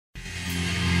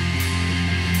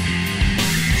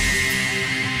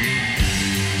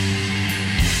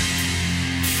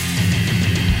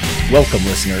Welcome,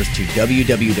 listeners, to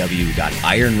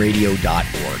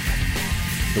www.ironradio.org,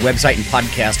 the website and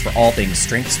podcast for all things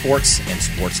strength sports and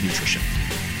sports nutrition.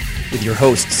 With your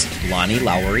hosts, Lonnie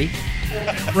Lowry.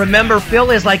 Remember,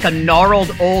 Phil is like a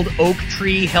gnarled old oak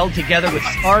tree held together with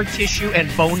scar tissue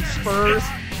and bone spurs.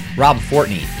 Rob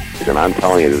Fortney. And I'm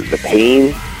telling you, the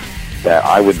pain that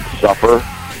I would suffer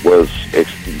was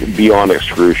beyond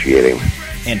excruciating.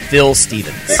 And Phil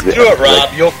Stevens. Do it,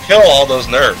 Rob. You'll kill all those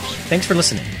nerves. Thanks for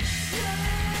listening.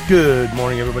 Good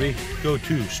morning, everybody. Go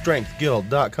to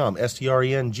strengthguild.com,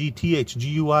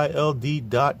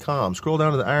 strengthguild.com. Scroll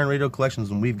down to the Iron Radio collections,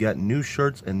 and we've got new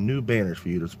shirts and new banners for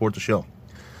you to support the show.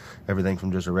 Everything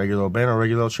from just a regular old banner,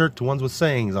 regular old shirt, to ones with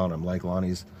sayings on them, like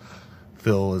Lonnie's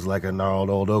Phil is like a gnarled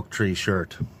old oak tree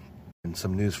shirt. And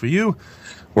some news for you,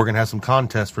 we're going to have some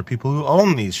contests for people who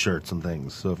own these shirts and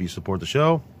things. So if you support the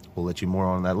show, we'll let you more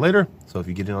on that later. So if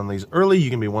you get in on these early, you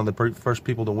can be one of the first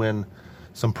people to win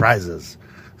some prizes.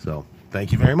 So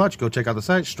thank you very much. Go check out the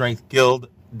site,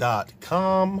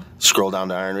 strengthguild.com. Scroll down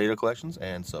to Iron Radio Collections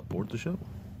and support the show.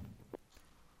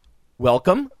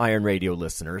 Welcome, Iron Radio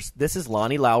listeners. This is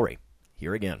Lonnie Lowry,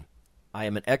 here again. I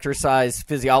am an exercise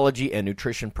physiology and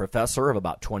nutrition professor of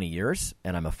about 20 years,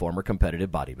 and I'm a former competitive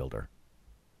bodybuilder.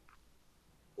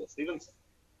 Phil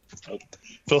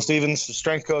Stevens,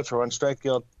 strength coach for Run Strength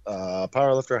Guild,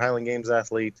 powerlifter, Highland Games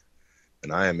athlete,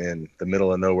 and I am in the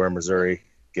middle of nowhere, Missouri,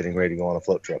 getting ready to go on a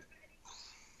float trip.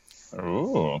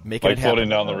 Ooh, Making like it floating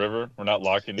happen. down the river? We're not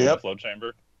locking you in the float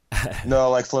chamber? No,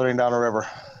 like floating down a river.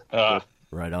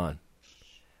 Right on.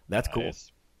 That's cool.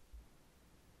 Nice.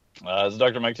 This is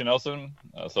Dr. Mike T. Nelson,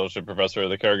 Associate Professor of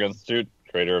the Carrick Institute,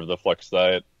 creator of the Flex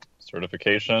Diet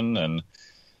certification, and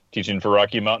teaching for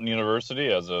Rocky Mountain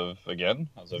University as of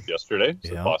yesterday.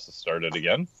 So Yeah. classes started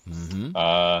again. Mm-hmm.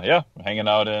 Hanging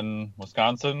out in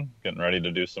Wisconsin, getting ready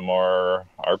to do some more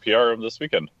RPR this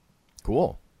weekend.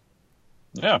 Cool.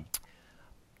 Yeah.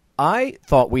 I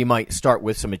thought we might start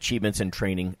with some achievements in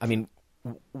training. I mean,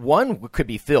 one could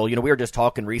be Phil. You know, we were just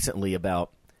talking recently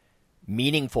about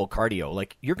meaningful cardio.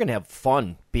 Like, you're going to have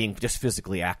fun being just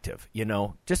physically active, you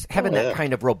know, just having that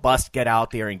kind of robust get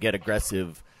out there and get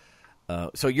aggressive.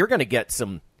 So you're going to get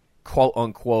some quote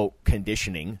unquote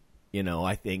conditioning, you know,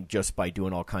 I think just by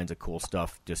doing all kinds of cool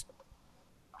stuff. Just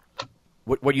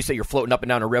what do you say? You're floating up and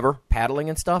down a river, paddling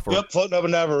and stuff? Or? Yep, floating up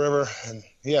and down a river. And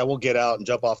yeah, we'll get out and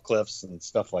jump off cliffs and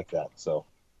stuff like that. So,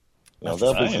 you know,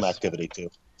 there'll be some activity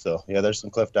too. So, yeah, there's some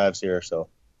cliff dives here. So,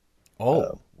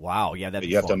 wow. Yeah, that'd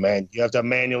be you have fun. you have to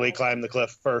manually climb the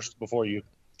cliff first before you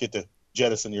get to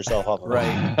jettison yourself off.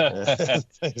 Right.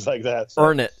 Things like that. So.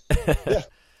 Earn it. Yeah.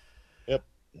 Yep.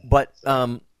 But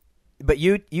you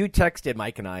texted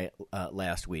Mike and I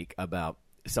last week about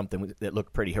something that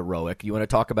looked pretty heroic. You want to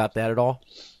talk about that at all?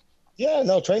 Yeah,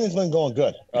 no, training's been going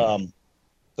good. So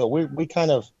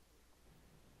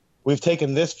we've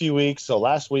taken this few weeks. So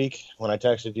last week when I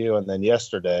texted you, and then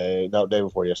day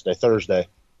before yesterday, Thursday,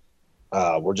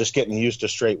 we're just getting used to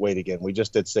straight weight again. We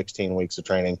just did 16 weeks of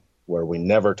training where we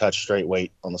never touched straight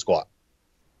weight on the squat.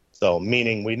 So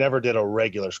meaning we never did a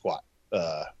regular squat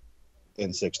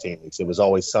in 16 weeks. It was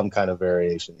always some kind of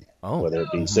variation, whether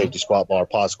it be safety squat, bar,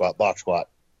 pause squat, box squat,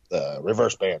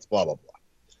 reverse bands, blah, blah, blah.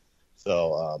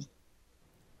 So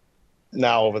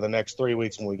now over the next 3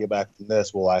 weeks when we get back from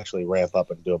this, we'll actually ramp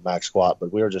up and do a max squat.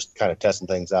 But we were just kind of testing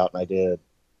things out, and I did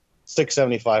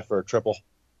 675 for a triple.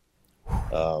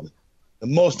 The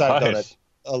most I've done at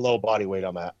a low body weight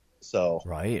I'm at. So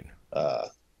right, because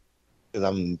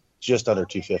I'm just under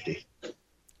 250.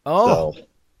 Oh, so,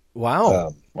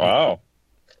 wow. Wow.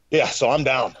 Yeah, so I'm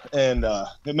down, and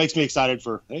it makes me excited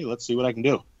for, hey, let's see what I can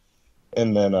do.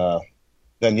 And then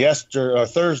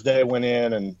Thursday I went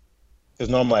in, and because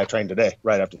normally I train today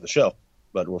right after the show,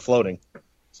 but we're floating.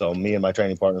 So me and my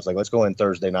training partner was like, let's go in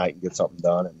Thursday night and get something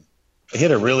done. And I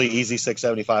hit a really easy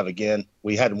 675 again.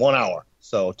 We had 1 hour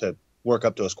so to work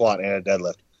up to a squat and a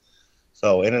deadlift.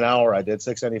 So in an hour, I did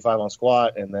 675 on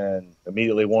squat, and then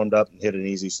immediately warmed up and hit an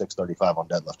easy 635 on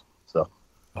deadlift. So,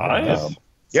 nice.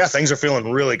 Yeah, things are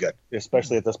feeling really good,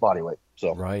 especially at this body weight.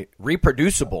 So right,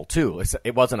 reproducible too.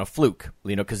 It wasn't a fluke,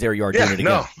 you know, because there you are doing it again.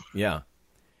 No. Yeah.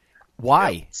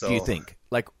 Why do you think?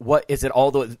 Like, what is it?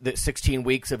 All the 16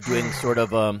 weeks of doing sort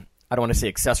of I don't want to say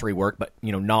accessory work, but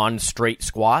you know, non-straight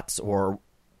squats, or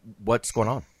what's going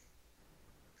on?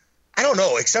 I don't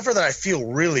know, except for that I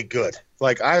feel really good.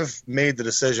 Like, I've made the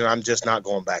decision I'm just not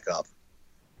going back up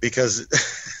because,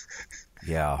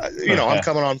 yeah, you know, I'm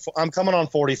coming on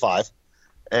 45,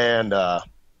 and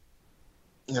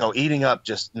you know, eating up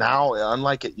just now,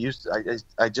 unlike it used to,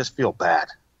 I just feel bad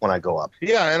when I go up.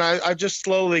 Yeah, and I've just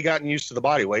slowly gotten used to the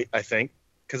body weight, I think,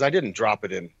 because I didn't drop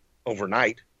it in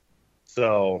overnight.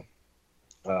 So,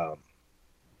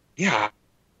 yeah,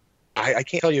 I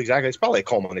can't tell you exactly. It's probably a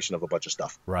culmination of a bunch of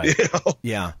stuff. Right. You know?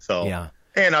 Yeah. So, yeah.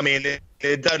 And I mean,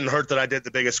 it doesn't hurt that I did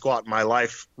the biggest squat in my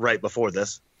life right before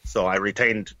this. So I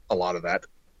retained a lot of that.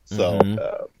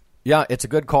 So, yeah, it's a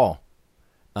good call.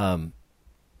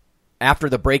 After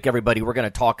the break, everybody, we're going to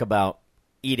talk about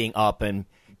eating up and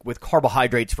with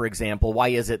carbohydrates, for example. Why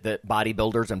is it that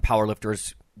bodybuilders and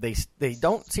powerlifters, they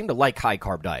don't seem to like high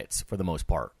carb diets for the most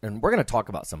part? And we're going to talk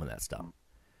about some of that stuff.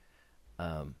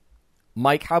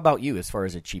 Mike, how about you as far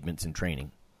as achievements in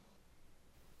training?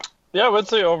 Yeah, I would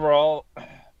say overall,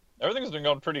 everything's been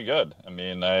going pretty good. I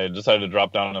mean, I decided to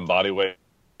drop down in body weight,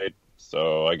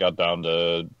 so I got down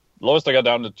to lowest. I got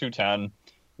down to 210,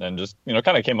 then just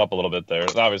kind of came up a little bit there.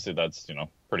 Obviously, that's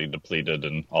pretty depleted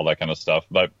and all that kind of stuff.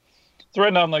 But it's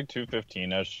right now I'm like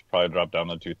 215ish. Probably dropped down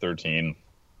to 213,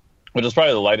 which is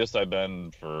probably the lightest I've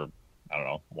been for I don't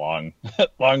know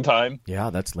long time. Yeah,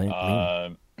 that's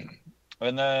lean.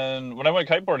 And then when I went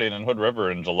kiteboarding in Hood River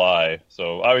in July,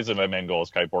 so obviously my main goal is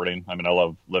kiteboarding. I mean, I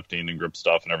love lifting and grip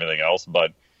stuff and everything else,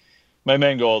 but my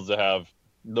main goal is to have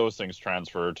those things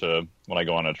transfer to when I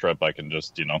go on a trip, I can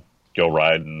just, go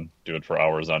ride and do it for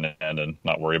hours on end and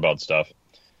not worry about stuff.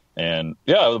 And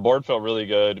yeah, the board felt really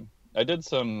good. I did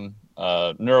some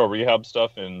neuro rehab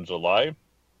stuff in July.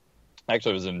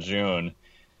 Actually, it was in June.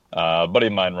 A buddy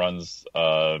of mine runs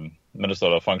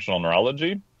Minnesota Functional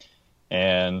Neurology.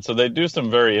 And so they do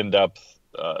some very in-depth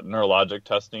neurologic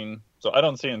testing. So I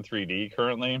don't see in 3D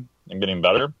currently. I'm getting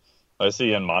better. I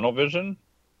see in monovision.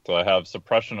 So I have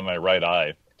suppression of my right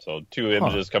eye. So two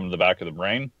images come to the back of the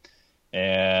brain.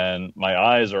 And my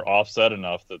eyes are offset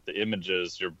enough that the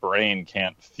images, your brain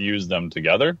can't fuse them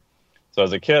together. So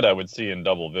as a kid, I would see in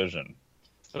double vision.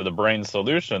 So the brain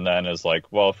solution then is like,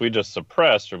 well, if we just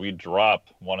suppress or we drop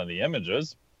one of the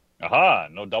images,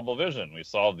 no double vision. We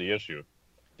solved the issue.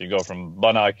 You go from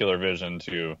binocular vision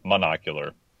to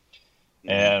monocular.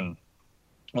 And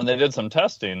when they did some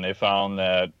testing, they found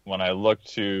that when I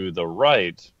looked to the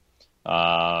right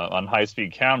on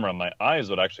high-speed camera, my eyes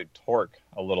would actually torque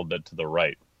a little bit to the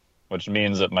right, which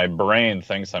means that my brain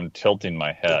thinks I'm tilting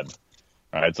my head.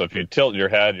 All right, so if you tilt your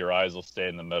head, your eyes will stay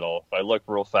in the middle. If I look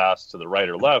real fast to the right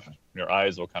or left, your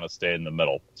eyes will kind of stay in the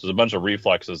middle. So there's a bunch of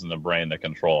reflexes in the brain that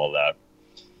control all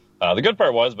that. The good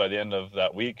part was by the end of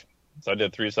that week, so I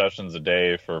did 3 sessions a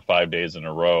day for 5 days in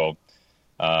a row.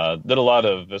 Did a lot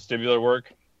of vestibular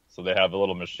work. So they have a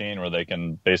little machine where they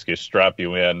can basically strap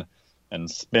you in and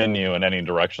spin you in any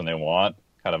direction they want,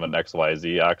 kind of an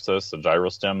XYZ axis, a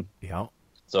gyrostim. Yeah.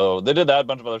 So they did that, a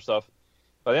bunch of other stuff.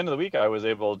 By the end of the week, I was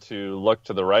able to look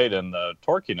to the right, and the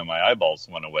torquing of my eyeballs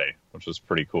went away, which was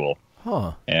pretty cool.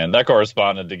 Huh. And that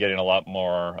corresponded to getting a lot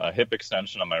more hip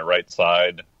extension on my right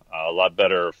side, a lot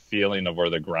better feeling of where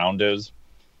the ground is.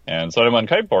 And so when I went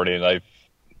kiteboarding,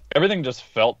 everything just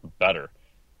felt better.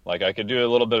 Like I could do a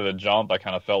little bit of a jump. I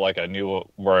kind of felt like I knew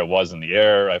where I was in the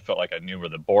air. I felt like I knew where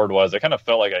the board was. I kind of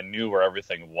felt like I knew where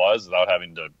everything was without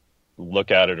having to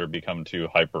look at it or become too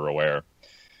hyper aware.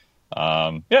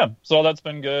 So that's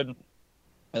been good.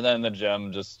 And then in the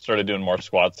gym, just started doing more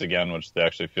squats again, which they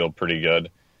actually feel pretty good.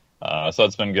 So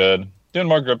it's been good. Doing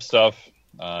more grip stuff.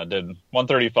 Did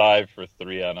 135 for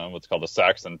 3 on what's called a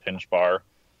Saxon pinch bar.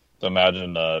 So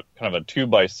imagine kind of a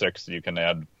 2x6 that you can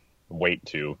add weight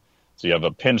to. So you have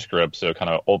a pinch grip, so kind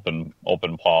of open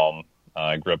palm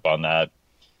grip on that.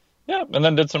 Yeah, and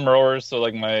then did some rowers. So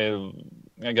like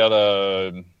I got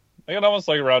almost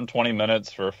like around 20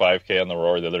 minutes for a 5K on the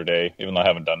rower the other day, even though I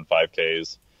haven't done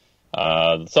 5Ks.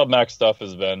 The submax stuff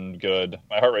has been good.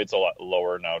 My heart rate's a lot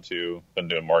lower now too. Been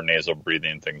doing more nasal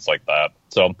breathing, things like that.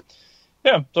 So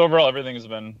yeah, so overall everything's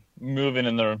been moving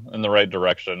in the right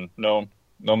direction. No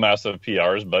massive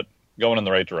PRs, but going in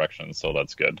the right direction, so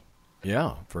that's good.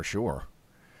 Yeah, for sure.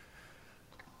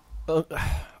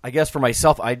 I guess for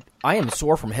myself, I am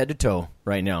sore from head to toe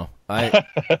right now. And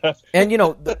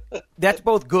that's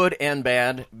both good and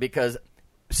bad because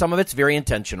some of it's very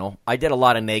intentional. I did a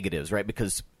lot of negatives, right?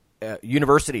 Because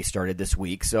university started this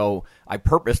week, so I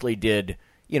purposely did,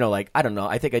 I don't know,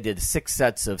 I think I did 6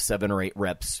 sets of 7 or 8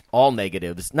 reps, all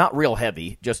negatives, not real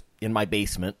heavy, just in my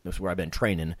basement. That's where I've been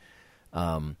training.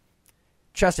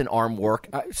 Chest and arm work.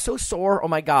 So sore, oh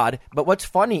my God. But what's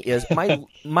funny is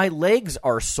my legs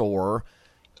are sore,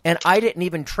 and I didn't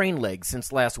even train legs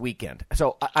since last weekend.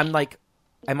 So I'm like,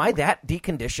 am I that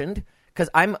deconditioned? Because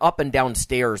I'm up and down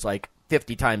stairs like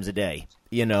 50 times a day,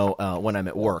 when I'm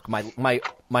at work. My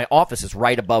office is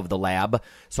right above the lab,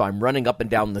 so I'm running up and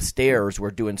down the stairs.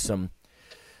 We're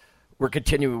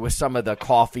continuing with some of the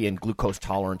coffee and glucose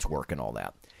tolerance work and all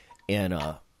that. And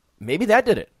maybe that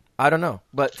did it. I don't know.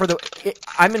 But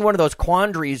I'm in one of those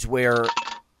quandaries where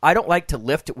I don't like to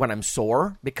lift when I'm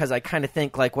sore because I kind of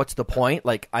think, like, what's the point?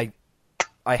 Like, I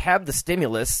have the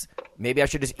stimulus. Maybe I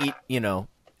should just eat,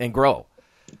 and grow.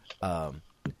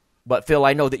 But, Phil,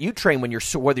 I know that you train when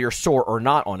whether you're sore or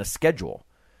not on a schedule,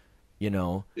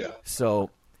 Yeah.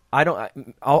 So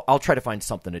I'll try to find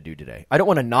something to do today. I don't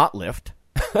want to not lift,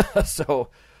 so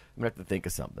I'm going to have to think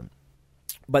of something.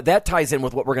 But that ties in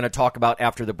with what we're going to talk about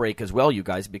after the break as well, you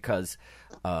guys, because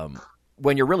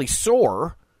when you're really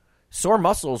sore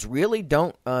muscles really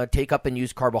don't take up and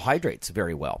use carbohydrates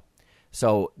very well.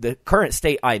 So the current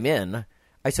state I'm in,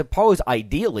 I suppose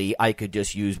ideally I could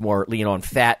just use lean on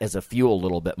fat as a fuel a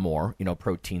little bit more,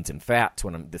 proteins and fats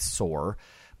when I'm this sore.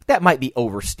 But that might be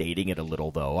overstating it a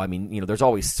little, though. I mean, there's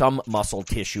always some muscle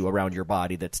tissue around your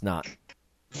body that's not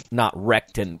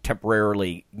wrecked and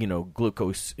temporarily,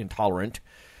 glucose intolerant.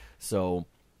 So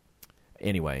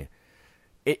anyway,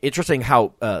 interesting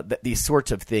how these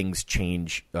sorts of things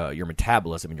change your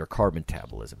metabolism and your carb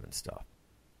metabolism and stuff.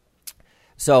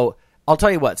 So I'll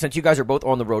tell you what, since you guys are both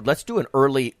on the road, let's do an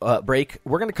early break.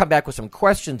 We're going to come back with some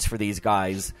questions for these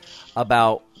guys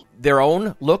about their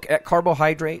own look at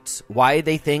carbohydrates, why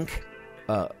they think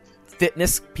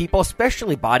fitness people,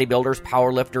 especially bodybuilders,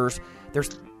 powerlifters,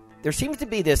 there seems to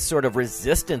be this sort of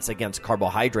resistance against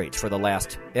carbohydrates for the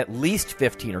last at least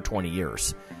 15 or 20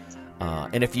 years.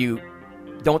 And if you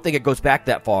don't think it goes back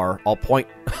that far, I'll point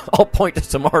to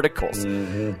some articles.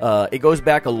 Mm-hmm. It goes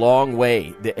back a long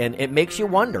way, and it makes you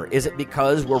wonder, is it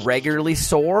because we're regularly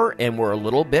sore and we're a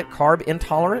little bit carb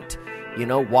intolerant?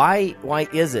 Why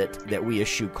is it that we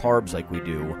eschew carbs like we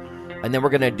do? And then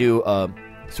we're going to do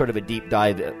sort of a deep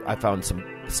dive. I found some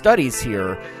studies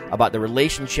here about the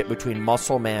relationship between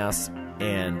muscle mass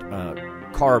and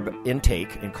carb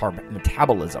intake and carb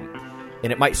metabolism,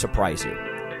 and it might surprise you.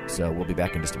 So we'll be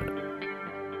back in just a minute.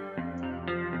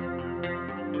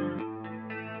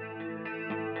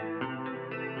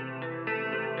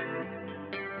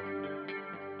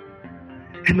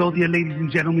 Hello there, ladies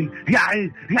and gentlemen. Yeah,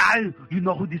 you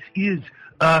know who this is.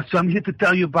 So I'm here to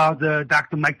tell you about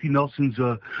Dr. Mike T. Nelson's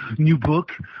new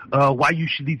book, Why You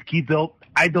Should Eat Keto.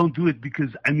 I don't do it because,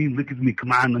 look at me.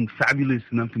 Come on, I'm fabulous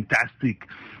and I'm fantastic.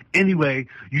 Anyway,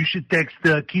 you should text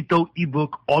the Keto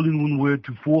ebook, all in one word,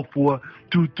 to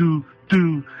 44222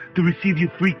 to receive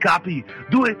your free copy.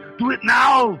 Do it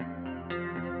now!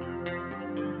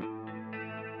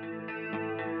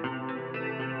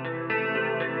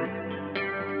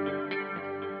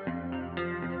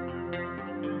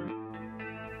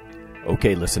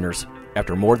 Okay, listeners,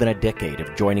 after more than a decade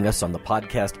of joining us on the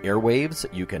podcast airwaves,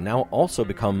 you can now also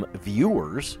become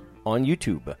viewers on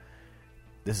YouTube.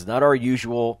 This is not our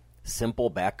usual simple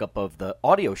backup of the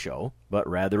audio show, but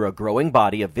rather a growing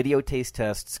body of video taste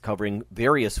tests covering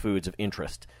various foods of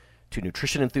interest to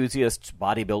nutrition enthusiasts,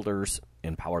 bodybuilders,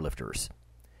 and powerlifters.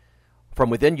 From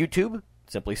within YouTube,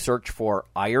 simply search for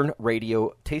Iron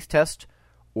Radio Taste Test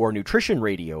or Nutrition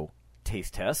Radio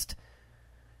Taste Test.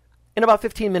 In about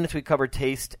 15 minutes, we cover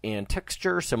taste and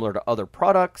texture similar to other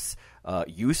products,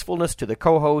 usefulness to the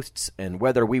co-hosts, and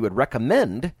whether we would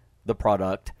recommend the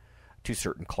product to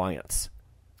certain clients.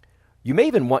 You may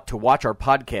even want to watch our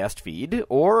podcast feed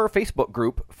or Facebook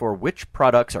group for which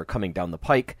products are coming down the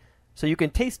pike so you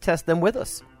can taste test them with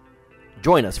us.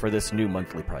 Join us for this new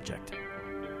monthly project.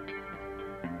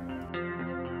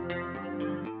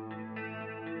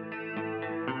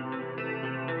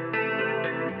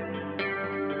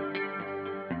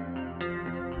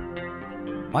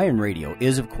 Iron Radio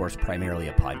is, of course, primarily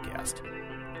a podcast.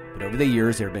 But over the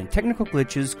years, there have been technical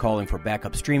glitches calling for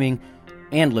backup streaming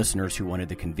and listeners who wanted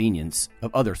the convenience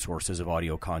of other sources of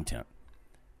audio content.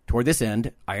 Toward this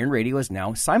end, Iron Radio is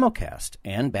now simulcast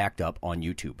and backed up on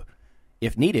YouTube.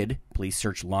 If needed, please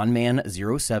search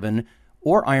Lawnman07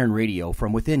 or Iron Radio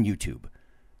from within YouTube.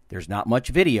 There's not much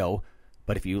video,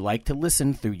 but if you like to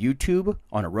listen through YouTube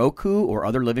on a Roku or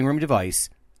other living room device,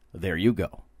 there you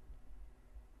go.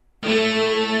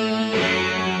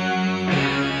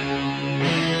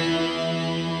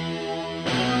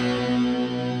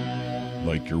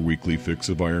 Like your weekly fix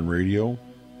of Iron Radio?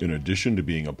 In addition to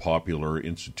being a popular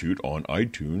institute on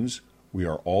iTunes, we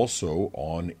are also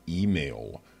on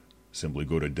email. Simply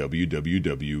go to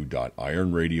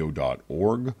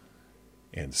www.ironradio.org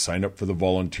and sign up for the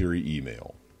voluntary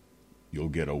email. You'll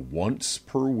get a once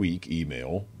per week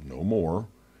email, no more.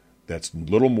 That's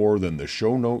little more than the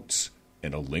show notes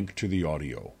and a link to the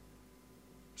audio.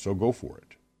 So go for it.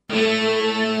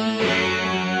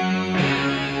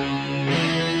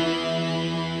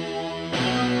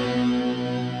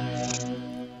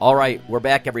 All right, we're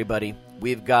back, everybody.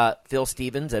 We've got Phil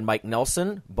Stevens and Mike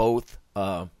Nelson, both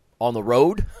on the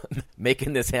road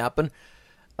making this happen.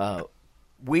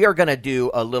 We are going to do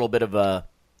a little bit of a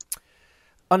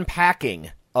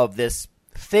unpacking of this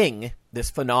thing,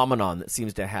 this phenomenon that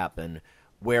seems to happen,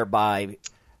 whereby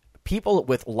people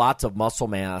with lots of muscle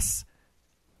mass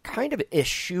kind of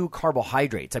eschew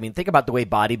carbohydrates. I mean, think about the way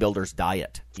bodybuilders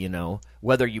diet,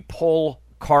 whether you pull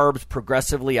carbs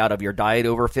progressively out of your diet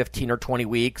over 15 or 20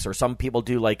 weeks, or some people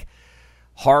do like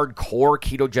hardcore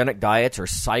ketogenic diets or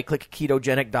cyclic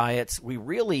ketogenic diets. We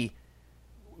really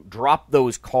drop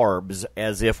those carbs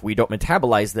as if we don't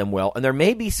metabolize them well. And there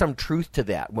may be some truth to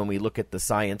that when we look at the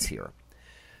science here.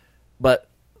 But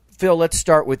Phil, let's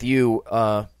start with you.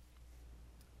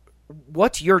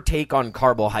 What's your take on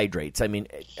carbohydrates? I mean,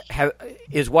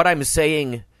 is what I'm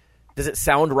saying, does it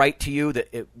sound right to you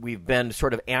that we've been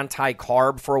sort of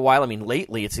anti-carb for a while? I mean,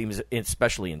 lately it seems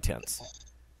especially intense.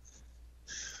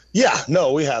 Yeah,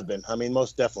 no, we have been. I mean,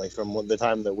 most definitely from the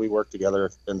time that we worked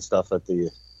together and stuff at the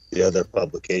other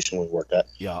publication we worked at.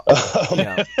 Yeah.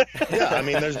 Yeah. I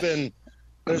mean,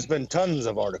 there's been tons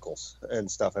of articles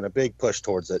and stuff and a big push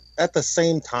towards it. At the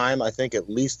same time, I think at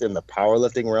least in the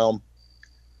powerlifting realm,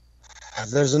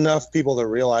 there's enough people that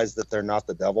realize that they're not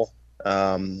the devil.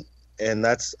 And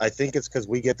I think it's because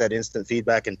we get that instant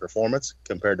feedback in performance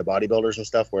compared to bodybuilders and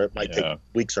stuff, where it might take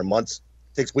weeks or months.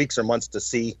 It takes weeks or months to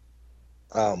see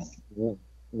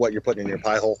what you're putting in your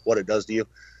pie hole, what it does to you.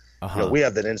 We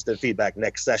have that instant feedback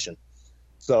next session.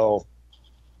 So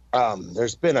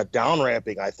there's been a down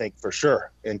ramping, I think, for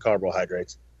sure in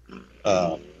carbohydrates.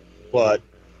 But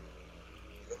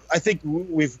I think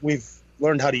we've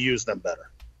learned how to use them better.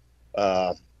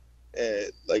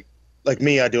 Like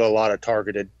me, I do a lot of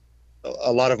targeted.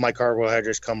 A lot of my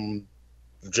carbohydrates come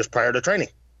just prior to training,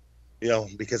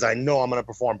 because I know I'm going to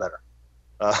perform better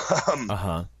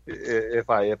if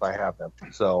I have them.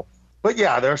 So, but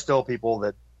yeah, there are still people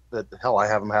that hell, I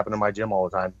have them happen in my gym all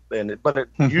the time. But it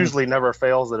usually never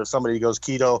fails that if somebody goes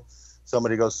keto,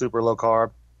 somebody goes super low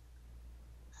carb,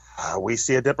 we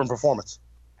see a dip in performance.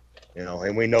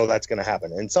 And we know that's going to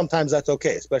happen. And sometimes that's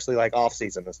okay, especially like off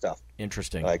season and stuff.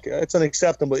 Interesting. Like it's an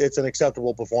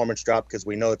acceptable performance drop because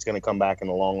we know it's going to come back in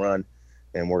the long run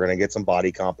and we're going to get some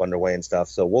body comp underway and stuff.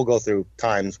 So we'll go through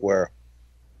times where,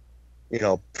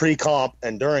 pre-comp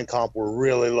and during comp, we're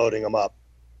really loading them up.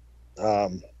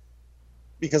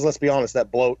 Because let's be honest,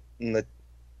 that bloat and the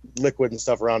liquid and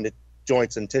stuff around the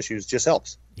joints and tissues just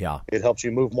helps. Yeah. It helps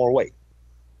you move more weight.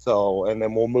 So, and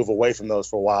then we'll move away from those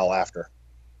for a while after.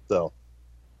 So,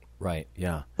 right,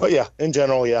 yeah. But yeah, in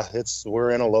general,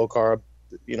 we're in a low carb.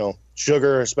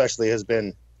 Sugar especially has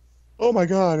been, oh my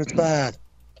God, it's bad.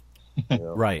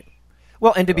 Right.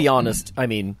 Well, and to be honest, I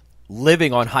mean,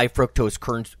 living on high fructose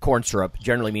corn syrup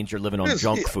generally means you're living on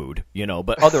junk food,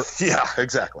 But other, yeah,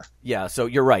 exactly. Yeah, so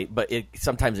you're right, but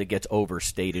sometimes it gets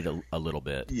overstated a little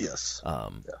bit. Yes.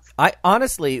 I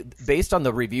honestly, based on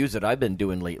the reviews that I've been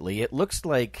doing lately, it looks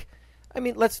like, I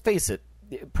mean, let's face it.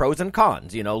 Pros and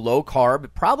cons, low carb,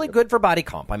 probably good for body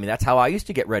comp. I mean, that's how I used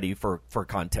to get ready for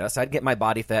contests. I'd get my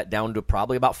body fat down to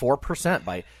probably about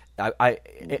 4% if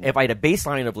I had a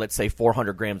baseline of, let's say,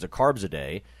 400 grams of carbs a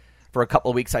day. For a couple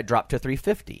of weeks, I'd drop to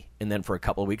 350, and then for a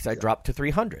couple of weeks, I'd drop to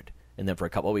 300, and then for a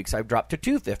couple of weeks, I'd drop to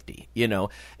 250.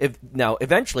 Now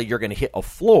eventually, you're going to hit a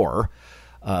floor,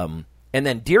 and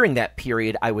then during that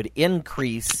period, I would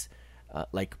increase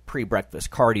like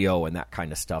pre-breakfast cardio and that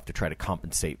kind of stuff to try to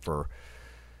compensate for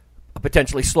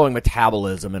potentially slowing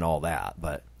metabolism and all that.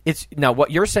 But it's now what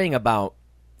you're saying about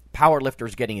power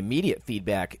lifters getting immediate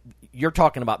feedback, you're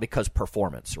talking about because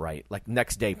performance, right? Like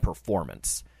next day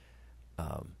performance.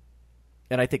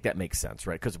 And I think that makes sense,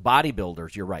 right? Because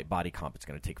bodybuilders, you're right, body comp is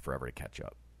going to take forever to catch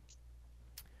up.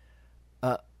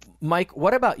 Mike,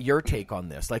 what about your take on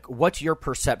this? Like, what's your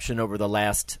perception over the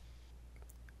last,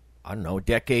 I don't know,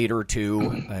 decade or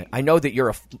two? I know that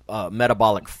you're a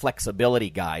metabolic flexibility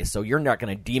guy, so you're not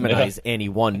going to demonize any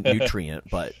one nutrient,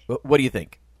 but what do you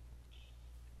think?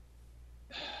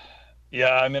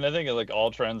 Yeah, I mean, I think like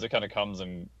all trends, it kind of comes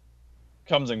and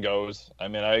goes. I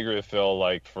mean, I agree with Phil,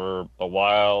 like for a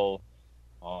while,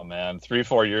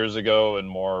 3-4 years ago in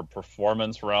more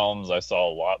performance realms, I saw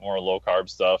a lot more low carb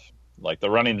stuff. Like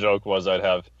the running joke was I'd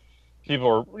have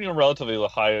people, relatively the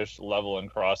highest level in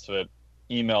CrossFit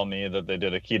email me that they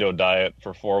did a keto diet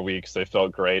for 4 weeks. They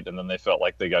felt great. And then they felt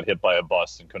like they got hit by a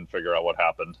bus and couldn't figure out what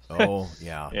happened. Oh,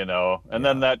 yeah.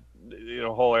 Then that,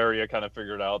 whole area kind of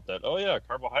figured out that, oh yeah,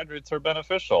 carbohydrates are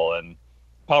beneficial. And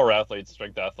power athletes,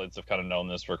 strength athletes have kind of known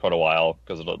this for quite a while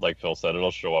because like Phil said,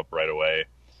 it'll show up right away.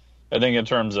 I think in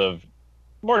terms of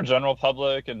more general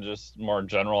public and just more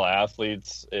general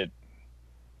athletes, it,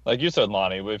 like you said,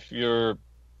 Lonnie, if you're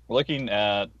looking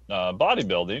at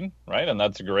bodybuilding, right? And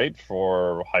that's great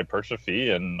for hypertrophy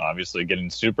and obviously getting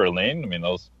super lean. I mean,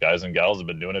 those guys and gals have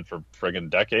been doing it for friggin'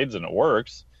 decades and it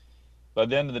works. But at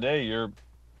the end of the day, you're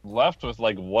left with,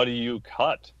 like, what do you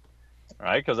cut,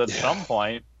 right? Because at some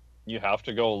point, you have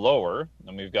to go lower.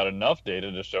 And we've got enough data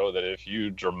to show that if you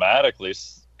dramatically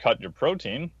cut your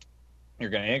protein, you're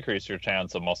going to increase your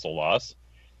chance of muscle loss.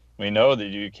 We know that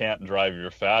you can't drive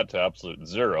your fat to absolute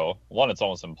zero. One, it's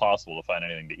almost impossible to find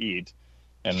anything to eat.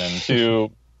 And then two,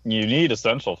 you need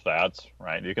essential fats,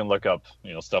 right? You can look up,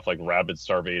 stuff like rabid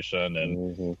starvation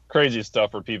and crazy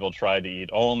stuff where people try to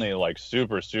eat only like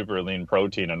super, super lean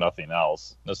protein and nothing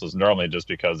else. This was normally just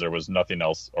because there was nothing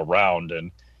else around and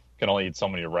you can only eat so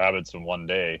many rabbits in one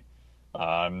day.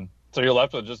 So you're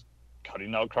left with just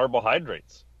cutting out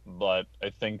carbohydrates. But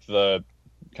I think the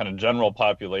kind of general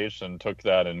population took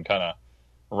that and kind of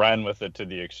ran with it to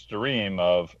the extreme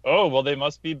of, oh, well, they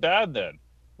must be bad then.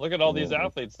 Look at all these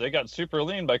athletes. They got super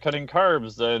lean by cutting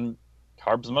carbs, and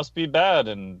carbs must be bad.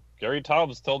 And Gary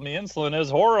Taubes told me insulin is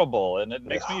horrible, and it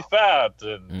makes me fat.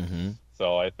 And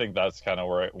so I think that's kind of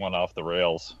where it went off the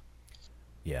rails.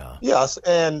 Yeah. Yes,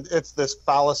 and it's this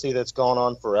fallacy that's gone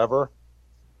on forever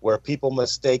where people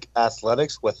mistake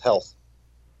athletics with health.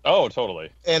 Oh,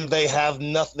 totally. And they have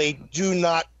nothing. They do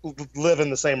not live in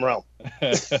the same realm,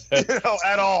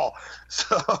 at all.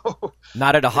 So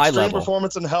not at a high level.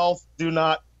 Performance and health do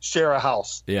not share a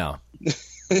house. Yeah.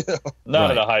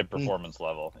 Not at a high performance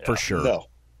level. Yeah. For sure. No.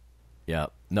 Yeah.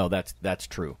 No, that's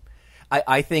true.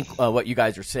 I think what you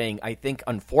guys are saying, I think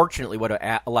unfortunately what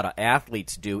a lot of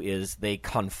athletes do is they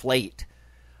conflate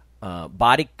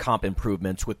body comp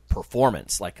improvements with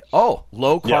performance. Like, oh,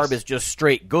 low carb is just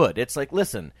straight good. It's like,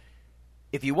 listen,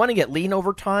 if you want to get lean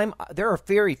over time, there are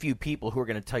very few people who are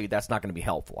going to tell you that's not going to be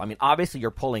helpful. I mean, obviously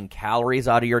you're pulling calories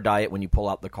out of your diet when you pull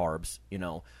out the carbs,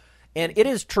 And it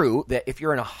is true that if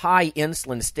you're in a high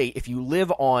insulin state, if you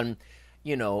live on,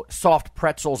 soft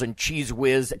pretzels and Cheese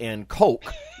Whiz and Coke,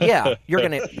 you're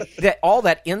going to all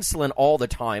that insulin all the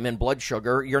time and blood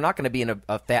sugar, you're not going to be in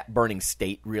a fat burning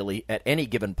state really at any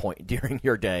given point during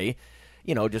your day,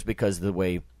 just because of the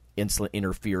way insulin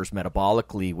interferes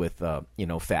metabolically with,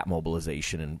 fat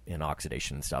mobilization and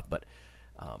oxidation and stuff. But,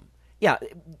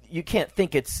 you can't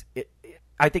think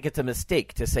I think it's a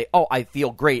mistake to say, oh, I feel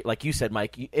great. Like you said,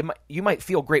 Mike, you might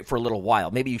feel great for a little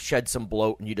while. Maybe you shed some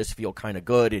bloat and you just feel kind of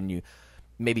good and you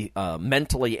maybe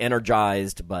mentally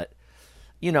energized. But,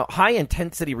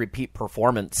 high-intensity repeat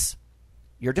performance,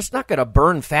 you're just not going to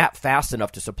burn fat fast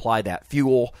enough to supply that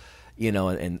fuel,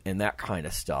 and that kind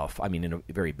of stuff. I mean, in a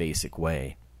very basic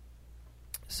way.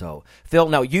 So, Phil,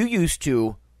 now you used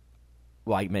to,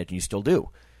 well, I imagine you still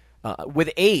do. With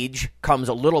age comes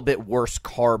a little bit worse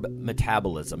carb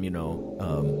metabolism, I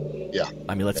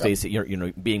mean, let's face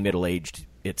it, being middle-aged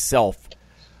itself.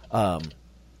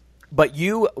 But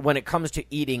when it comes to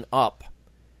eating up,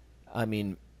 I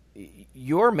mean,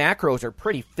 your macros are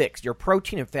pretty fixed. Your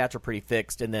protein and fats are pretty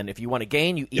fixed. And then if you want to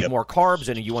gain, you eat more carbs.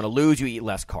 And if you want to lose, you eat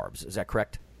less carbs. Is that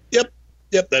correct? Yep,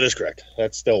 that is correct.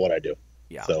 That's still what I do.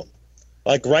 Yeah. So,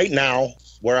 like right now,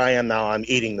 where I am now, I'm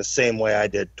eating the same way I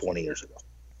did 20 years ago.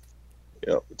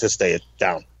 To stay it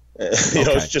down.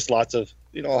 It's just lots of,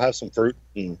 I'll have some fruit.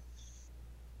 And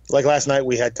like last night,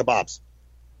 we had kebabs.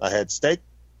 I had steak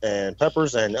and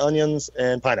peppers and onions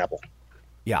and pineapple.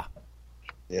 Yeah.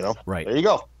 Right. There you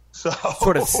go. So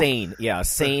sort of sane,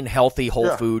 healthy,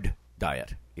 whole food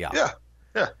diet. Yeah.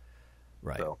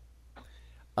 Right.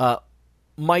 So.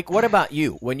 Mike, what about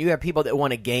you? When you have people that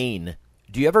want to gain,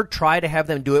 do you ever try to have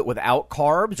them do it without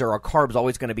carbs, or are carbs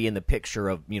always going to be in the picture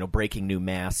of, breaking new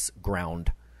mass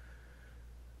ground?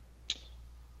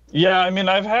 Yeah, I mean,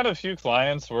 I've had a few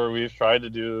clients where we've tried to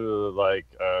do like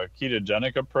a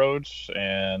ketogenic approach,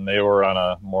 and they were on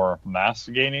a more mass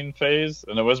gaining phase,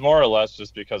 and it was more or less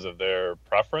just because of their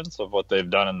preference of what they've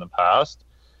done in the past.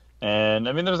 And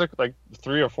I mean, there's like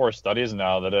 3 or 4 studies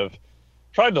now that have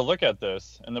tried to look at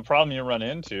this, and the problem you run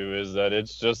into is that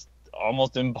it's just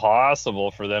almost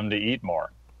impossible for them to eat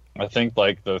more. I think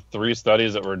like the 3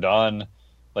 studies that were done,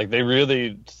 like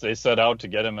they set out to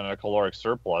get him in a caloric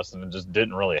surplus, and it just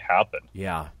didn't really happen.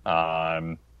 Yeah.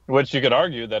 Which you could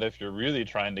argue that if you're really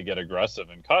trying to get aggressive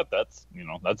and cut, that's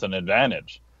an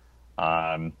advantage.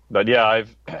 But yeah,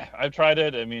 I've tried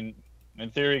it. I mean, in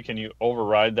theory, can you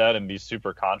override that and be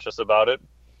super conscious about it?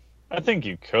 I think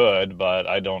you could, but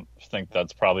I don't think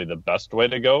that's probably the best way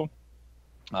to go.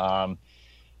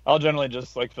 I'll generally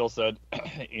just, like Phil said,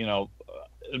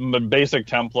 basic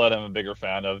template I'm a bigger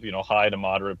fan of, high to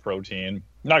moderate protein,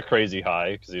 not crazy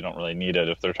high because you don't really need it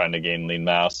if they're trying to gain lean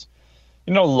mass.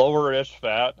 Lower-ish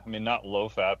fat, I mean, not low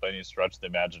fat by any stretch of the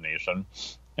imagination.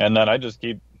 And then I just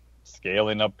keep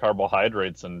scaling up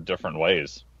carbohydrates in different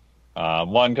ways.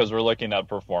 One, because we're looking at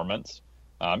performance.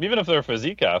 Even if they're a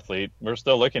physique athlete, we're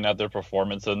still looking at their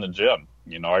performance in the gym.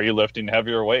 Are you lifting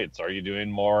heavier weights? Are you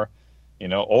doing more,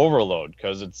 overload?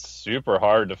 Because it's super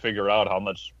hard to figure out how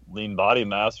much lean body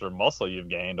mass or muscle you've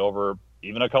gained over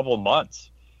even a couple of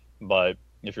months. But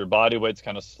if your body weight's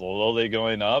kind of slowly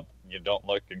going up, you don't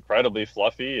look incredibly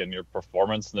fluffy, and your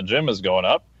performance in the gym is going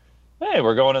up, hey,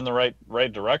 we're going in the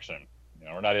right direction.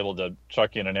 We're not able to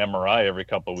chuck in an MRI every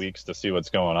couple of weeks to see what's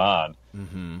going on.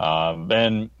 Mm-hmm.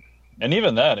 And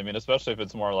even then, especially if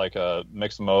it's more like a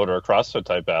mixed mode or a CrossFit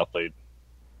type athlete,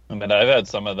 I've had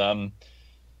some of them.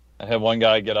 I had one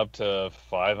guy get up to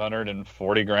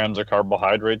 540 grams of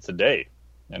carbohydrates a day,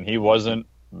 and he wasn't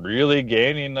really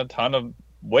gaining a ton of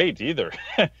weight either.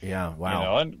 Yeah,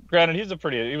 wow. And granted, he was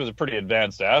a pretty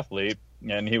advanced athlete,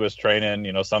 and he was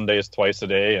training, some days twice a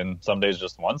day and some days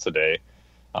just once a day.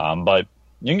 But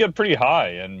you can get pretty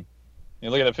high, and you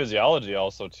look at the physiology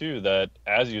also too, that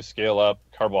as you scale up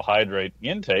carbohydrate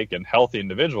intake in healthy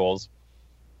individuals,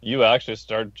 you actually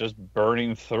start just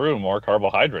burning through more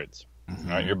carbohydrates. Mm-hmm.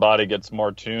 Right? Your body gets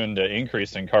more tuned to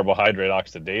increasing carbohydrate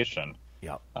oxidation.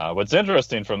 Yeah. What's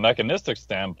interesting from a mechanistic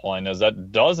standpoint is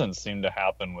that doesn't seem to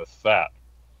happen with fat.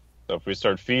 So if we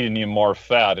start feeding you more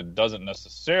fat, it doesn't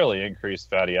necessarily increase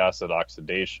fatty acid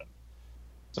oxidation.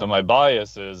 So my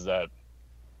bias is that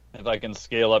if I can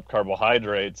scale up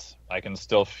carbohydrates, I can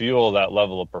still fuel that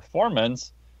level of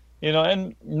performance,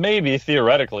 and maybe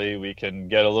theoretically we can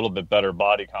get a little bit better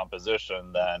body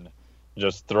composition than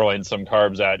just throwing some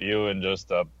carbs at you and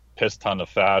just a piss ton of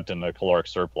fat and a caloric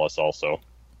surplus also.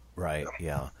 Right,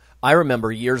 yeah. I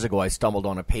remember years ago I stumbled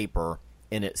on a paper,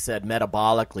 and it said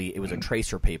metabolically, it was a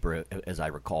tracer paper, as I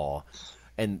recall,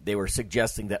 and they were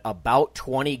suggesting that about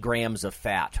 20 grams of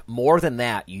fat, more than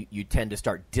that, you tend to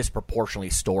start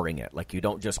disproportionately storing it. Like, you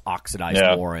don't just oxidize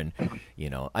more. And,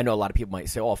 I know a lot of people might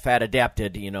say, oh, fat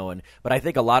adapted, but I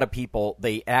think a lot of people,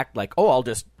 they act like, oh, I'll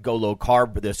just go low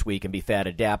carb this week and be fat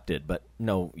adapted. But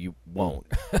no, you won't.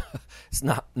 It's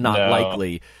not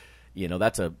likely.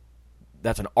 That's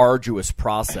an arduous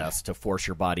process to force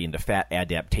your body into fat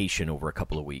adaptation over a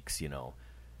couple of weeks,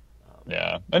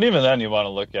 Yeah, and even then you want to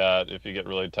look at, if you get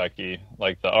really techie,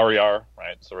 like the RER,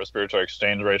 right? So respiratory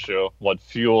exchange ratio, what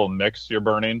fuel mix you're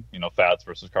burning, fats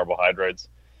versus carbohydrates.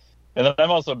 And then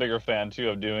I'm also a bigger fan, too,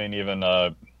 of doing even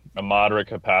a moderate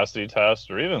capacity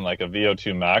test or even like a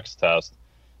VO2 max test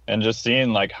and just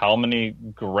seeing like how many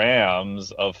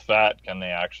grams of fat can they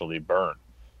actually burn,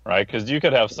 right? Because you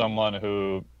could have someone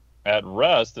who at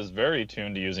rest is very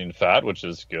tuned to using fat, which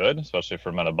is good, especially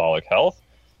for metabolic health.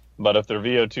 But if their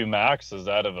VO2 max is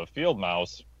that of a field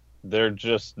mouse, they're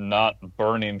just not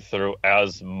burning through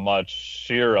as much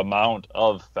sheer amount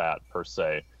of fat per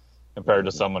se compared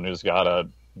to someone who's got a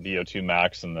VO2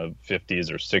 max in the 50s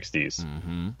or 60s.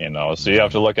 Mm-hmm. So you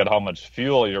have to look at how much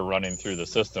fuel you're running through the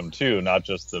system too, not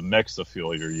just the mix of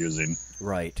fuel you're using.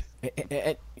 Right.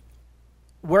 And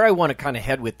where I want to kind of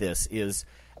head with this is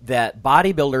that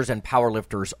bodybuilders and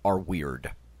powerlifters are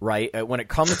weird. Right? When it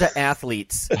comes to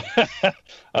athletes.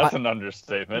 That's an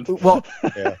understatement. Well,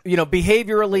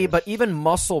 behaviorally, but even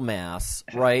muscle mass,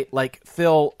 right? Like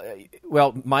Phil,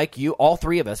 Mike, you, all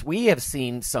three of us, we have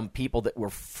seen some people that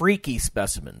were freaky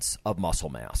specimens of muscle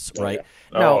mass, right?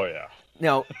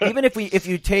 Now, even if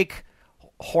you take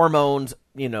hormones,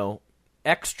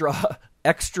 extra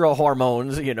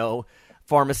hormones,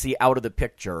 pharmacy out of the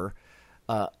picture,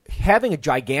 having a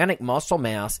gigantic muscle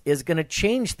mass is going to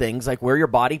change things like where your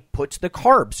body puts the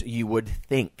carbs, you would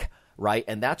think, right?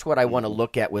 And that's what I want to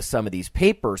look at with some of these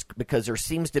papers, because there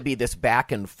seems to be this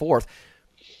back and forth.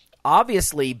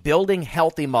 Obviously, building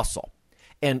healthy muscle.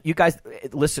 And you guys,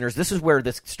 listeners, this is where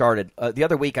this started. The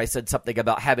other week I said something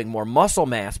about having more muscle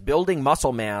mass. Building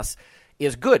muscle mass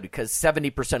is good because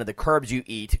 70% of the carbs you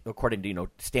eat, according to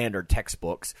standard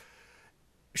textbooks,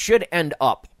 should end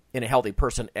up in a healthy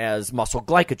person as muscle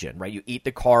glycogen, right? You eat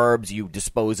the carbs, you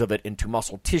dispose of it into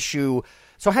muscle tissue.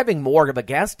 So having more of a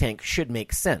gas tank should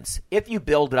make sense if you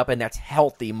build it up and that's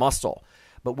healthy muscle.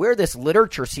 But where this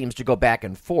literature seems to go back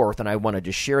and forth, and I wanted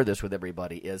to share this with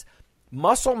everybody, is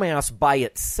muscle mass by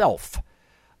itself.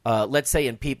 Let's say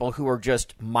in people who are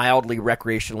just mildly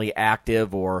recreationally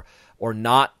active or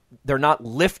not, they're not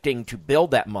lifting to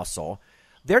build that muscle.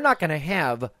 They're not going to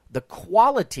have the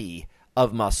quality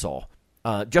of muscle.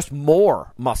 Just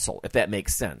more muscle, if that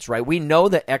makes sense, right? We know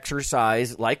that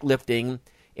exercise, like lifting,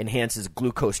 enhances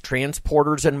glucose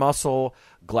transporters in muscle,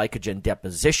 glycogen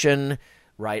deposition,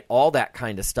 right? All that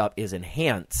kind of stuff is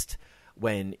enhanced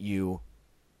when you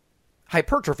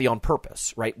hypertrophy on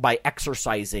purpose, right? By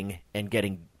exercising and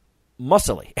getting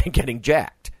muscly and getting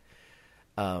jacked.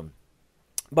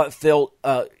 But Phil,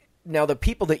 now the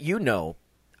people that you know,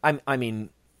 I mean,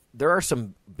 there are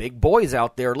some big boys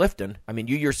out there lifting. I mean,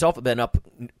 you yourself have been up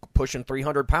pushing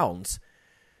 300 pounds.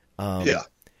 Yeah.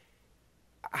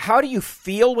 How do you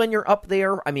feel when you're up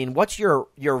there? I mean, what's your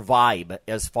vibe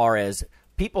as far as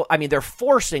people? I mean, they're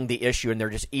forcing the issue and they're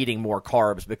just eating more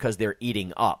carbs because they're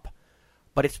eating up.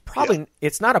 But it's probably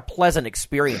it's not a pleasant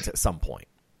experience at some point.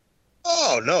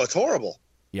 Oh no, it's horrible.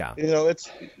 Yeah.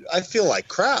 I feel like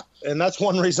crap, and that's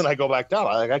one reason I go back down.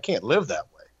 I can't live that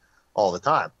way all the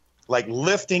time. Like,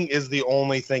 lifting is the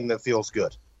only thing that feels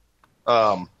good.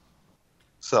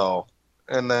 So,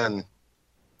 and then,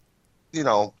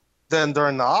 then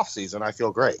during the off season, I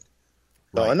feel great.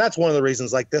 So, and that's one of the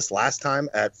reasons, like this last time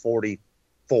at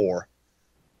 44,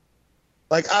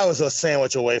 like I was a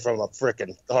sandwich away from a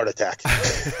freaking heart attack.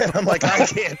 And I'm like, I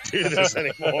can't do this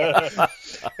anymore.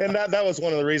 And that was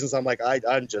one of the reasons I'm like, I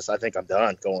think I'm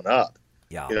done going up.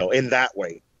 Yeah. In that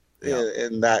way,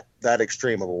 in that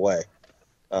extreme of a way.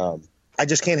 I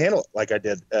just can't handle it like I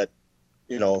did at,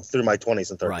 through my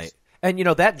 20s and 30s. Right. And,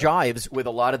 that jives with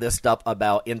a lot of this stuff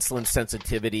about insulin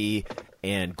sensitivity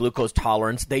and glucose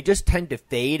tolerance. They just tend to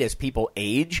fade as people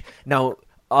age. Now,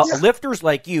 lifters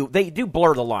like you, they do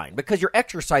blur the line because you're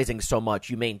exercising so much.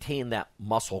 You maintain that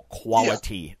muscle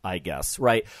quality, I guess,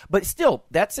 right? But still,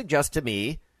 that suggests to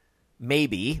me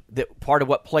maybe that part of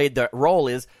what played the role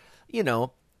is,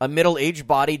 a middle-aged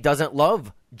body doesn't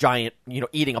love giant,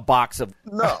 eating a box of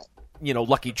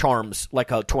Lucky Charms like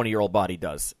a 20-year-old body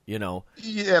does, Yeah,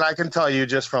 and I can tell you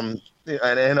just from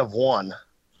an N of 1,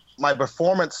 my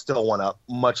performance still went up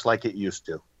much like it used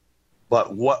to.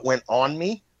 But what went on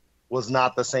me was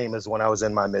not the same as when I was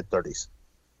in my mid-30s.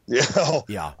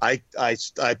 Yeah. I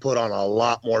put on a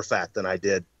lot more fat than I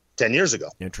did 10 years ago.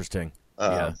 Interesting.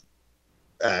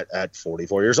 At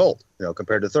 44 years old,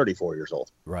 compared to 34 years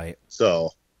old. Right.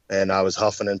 So, and I was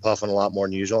huffing and puffing a lot more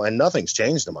than usual, and nothing's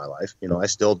changed in my life. I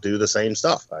still do the same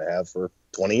stuff I have for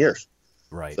 20 years.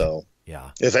 Right. So,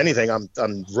 yeah. If anything,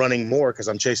 I'm running more because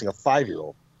I'm chasing a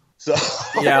 5-year-old. So.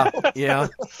 Yeah.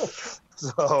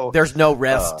 So there's no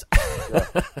rest.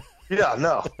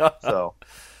 No. So.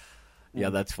 Yeah,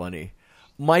 that's funny.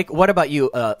 Mike, what about you?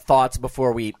 Thoughts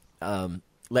before we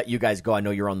let you guys go? I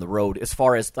know you're on the road. As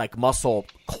far as like muscle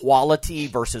quality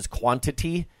versus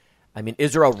quantity, I mean,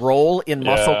 is there a role in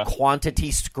muscle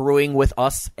quantity screwing with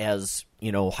us as,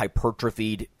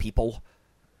 hypertrophied people?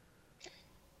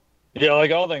 Yeah,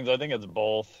 like all things, I think it's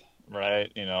both,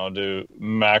 right? Do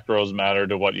macros matter?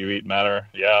 Do what you eat matter?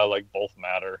 Yeah, like both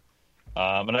matter.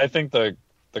 And I think the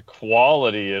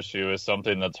quality issue is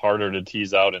something that's harder to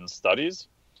tease out in studies,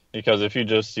 because if you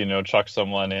just, chuck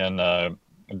someone in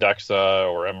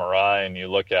DEXA or MRI and you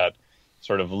look at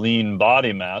sort of lean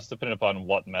body mass, depending upon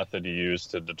what method you use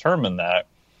to determine that,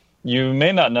 you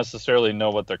may not necessarily know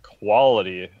what the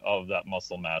quality of that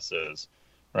muscle mass is,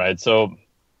 right? So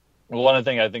one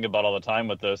thing I think about all the time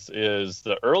with this is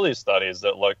the early studies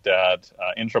that looked at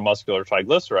intramuscular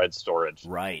triglyceride storage.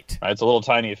 Right. It's a little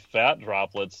tiny fat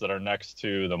droplets that are next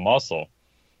to the muscle.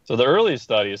 So the early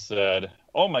studies said,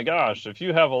 oh my gosh, if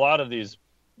you have a lot of these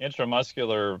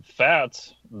intramuscular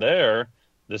fats there,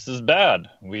 this is bad.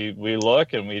 We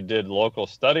look and we did local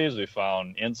studies. We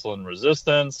found insulin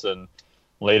resistance, and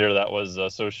later that was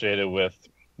associated with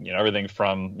everything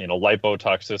from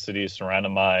lipotoxicity,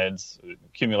 ceramides,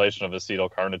 accumulation of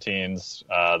acetylcarnitines,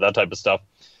 that type of stuff.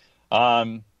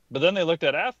 But then they looked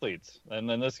at athletes, and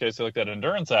in this case they looked at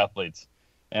endurance athletes,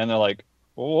 and they're like,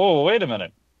 whoa, wait a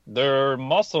minute. Their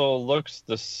muscle looks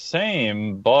the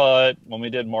same, but when we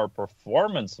did more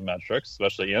performance metrics,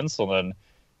 especially insulin,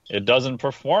 it doesn't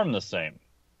perform the same.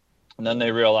 And then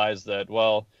they realized that,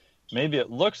 well, maybe it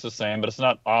looks the same, but it's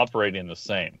not operating the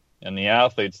same. And the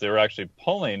athletes, they were actually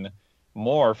pulling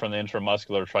more from the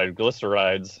intramuscular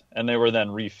triglycerides, and they were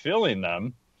then refilling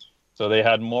them. So they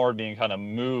had more being kind of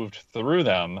moved through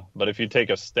them. But if you take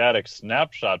a static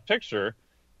snapshot picture,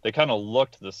 they kind of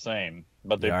looked the same,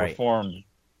 but they performed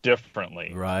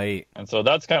differently. Right. And so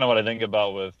that's kind of what I think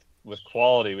about with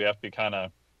quality. We have to be kind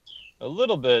of a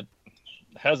little bit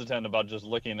hesitant about just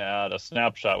looking at a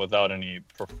snapshot without any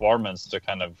performance to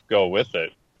kind of go with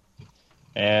it.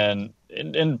 And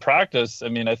in practice, I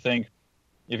mean, I think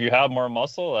if you have more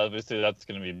muscle, obviously that's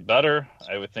going to be better.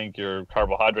 I would think your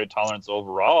carbohydrate tolerance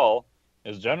overall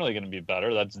is generally going to be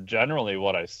better. That's generally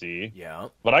what I see. Yeah.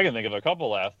 But I can think of a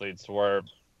couple athletes where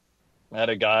I had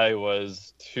a guy who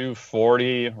was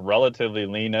 240, relatively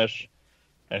leanish,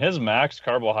 and his max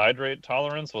carbohydrate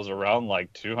tolerance was around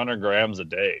like 200 grams a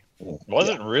day. It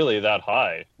wasn't really that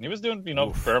high. He was doing,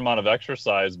 a fair amount of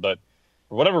exercise, but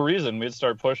for whatever reason, we'd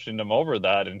start pushing him over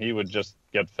that, and he would just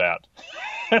get fat.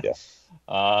 Yeah.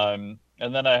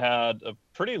 And then I had a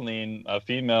pretty lean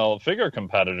female figure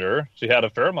competitor. She had a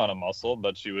fair amount of muscle,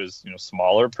 but she was,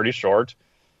 smaller, pretty short.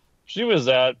 She was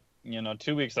at,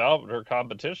 2 weeks out her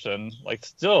competition, like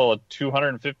still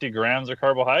 250 grams of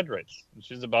carbohydrates. And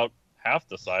she's about half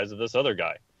the size of this other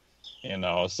guy,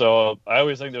 So I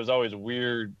always think there's always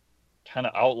weird kind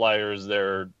of outliers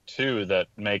there too that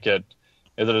make it.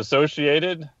 Is it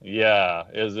associated? Yeah.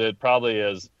 Is it probably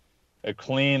as a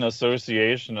clean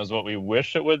association as what we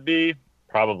wish it would be?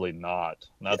 Probably not.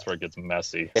 And that's where it gets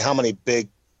messy. How many big,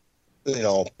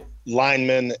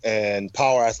 linemen and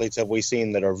power athletes have we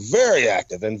seen that are very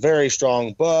active and very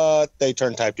strong, but they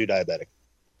turn type 2 diabetic?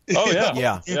 Oh, yeah.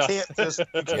 Yeah. You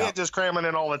can't just cram it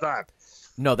in all the time.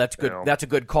 No, that's good. That's a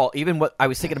good call. Even what I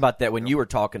was thinking about that when you were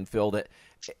talking, Phil, that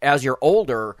as you're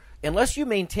older, unless you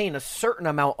maintain a certain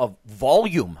amount of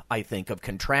volume, I think, of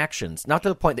contractions, not to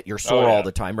the point that you're sore all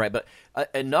the time, right? But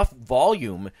enough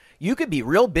volume, you could be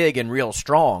real big and real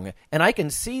strong. And I can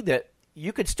see that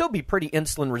you could still be pretty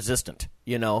insulin resistant,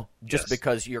 just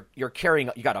because you're carrying,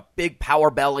 you got a big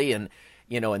power belly and,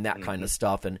 and that kind of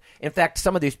stuff. And in fact,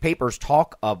 some of these papers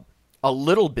talk a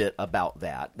little bit about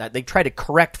that they try to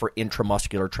correct for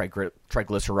intramuscular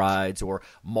triglycerides or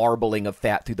marbling of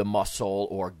fat through the muscle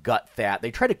or gut fat.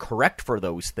 They try to correct for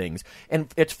those things.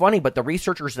 And it's funny, but the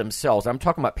researchers themselves, I'm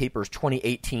talking about papers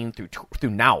 2018 through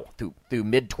now, through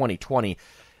mid-2020,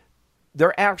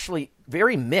 they're actually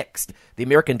very mixed. The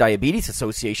American Diabetes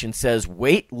Association says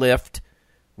weight lift,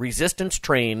 resistance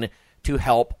train to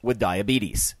help with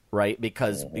diabetes, right?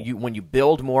 Because when you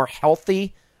build more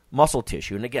healthy muscle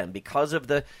tissue, and again, because of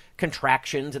the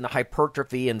contractions and the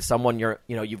hypertrophy in someone,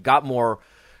 you've got more,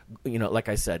 like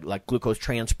I said, like glucose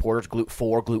transporters,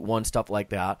 GLUT4, GLUT1, stuff like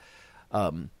that.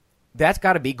 That's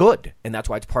got to be good, and that's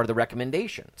why it's part of the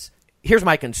recommendations. Here's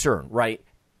my concern, right?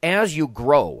 As you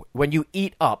grow, when you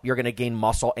eat up, you're going to gain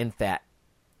muscle and fat,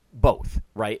 both,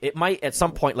 right? It might, at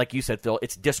some point, like you said, Phil,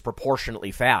 it's disproportionately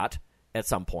fat at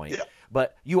some point. Yeah.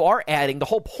 But you are adding, the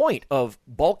whole point of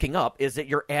bulking up is that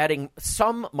you're adding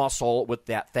some muscle with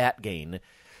that fat gain.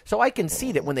 So I can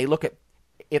see that when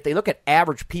if they look at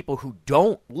average people who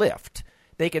don't lift,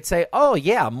 they could say, oh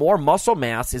yeah, more muscle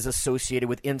mass is associated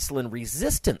with insulin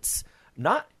resistance,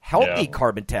 not healthy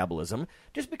carb metabolism,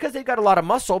 just because they've got a lot of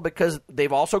muscle because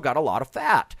they've also got a lot of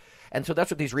fat. And so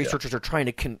that's what these researchers are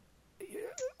trying to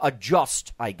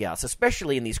adjust, I guess,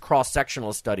 especially in these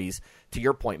cross-sectional studies. To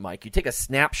your point, Mike, you take a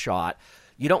snapshot,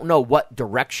 you don't know what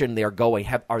direction they're going.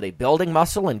 Are they building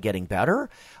muscle and getting better,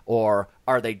 or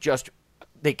are they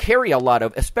they carry a lot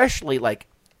of, especially like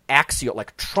axial,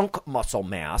 like trunk muscle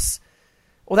mass?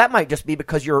 Well, that might just be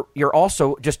because you're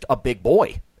also just a big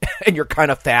boy and you're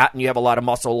kind of fat and you have a lot of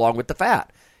muscle along with the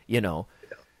fat,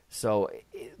 So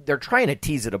they're trying to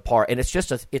tease it apart, and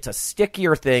it's a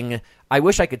stickier thing. I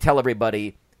wish I could tell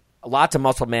everybody lots of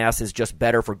muscle mass is just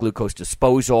better for glucose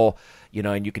disposal,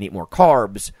 and you can eat more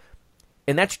carbs.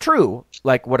 And that's true,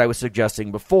 like what I was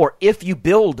suggesting before, if you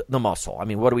build the muscle. I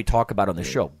mean, what do we talk about on the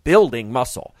show? Building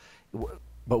muscle.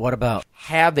 But what about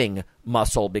having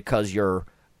muscle because you're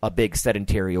a big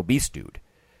sedentary obese dude?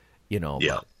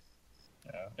 Yeah.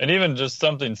 And even just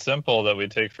something simple that we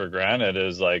take for granted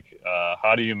is like,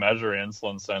 how do you measure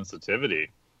insulin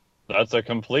sensitivity? That's a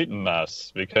complete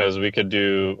mess because we could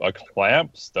do a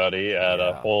clamp study at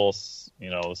a whole,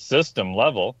 system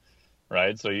level,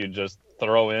 right? So you just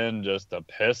throw in just a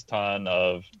piss ton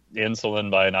of insulin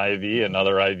by an IV,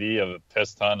 another IV of a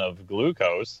piss ton of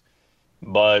glucose,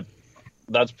 but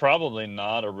that's probably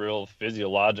not a real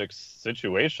physiologic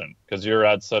situation because you're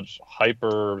at such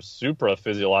supra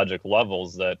physiologic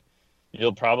levels that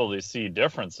you'll probably see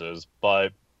differences,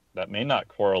 but that may not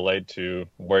correlate to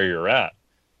where you're at.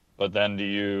 But then do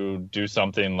you do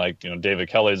something like, David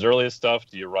Kelly's earliest stuff?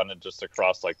 Do you run it just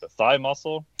across like the thigh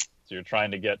muscle? So you're trying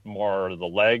to get more of the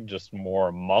leg, just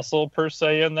more muscle per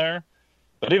se in there.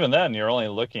 But even then, you're only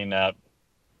looking at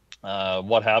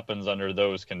what happens under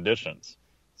those conditions.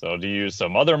 So do you use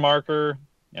some other marker?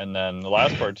 And then the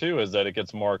last part, too, is that it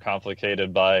gets more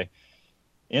complicated by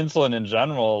insulin in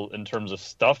general in terms of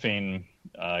stuffing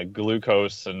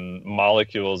glucose and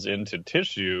molecules into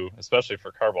tissue, especially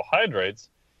for carbohydrates.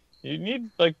 You need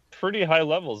like pretty high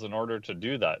levels in order to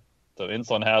do that. So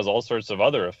insulin has all sorts of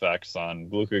other effects on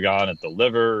glucagon at the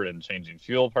liver and changing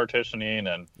fuel partitioning.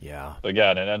 And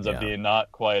again, it ends up being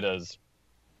not quite as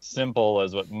simple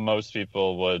as what most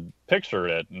people would picture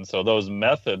it. And so those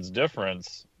methods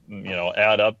difference,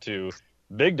 add up to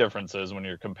big differences when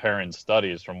you're comparing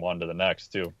studies from one to the next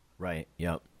too. Right.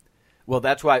 Yep. Well,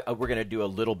 that's why we're going to do a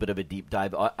little bit of a deep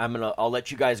dive. I'll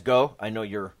let you guys go. I know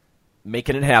you're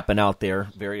making it happen out there,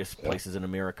 various places in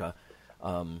America.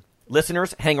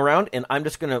 Listeners, hang around, and I'm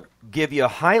just going to give you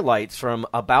highlights from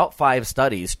about 5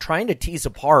 studies trying to tease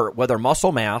apart whether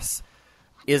muscle mass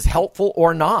is helpful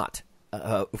or not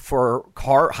for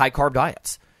high-carb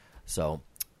diets. So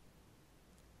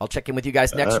I'll check in with you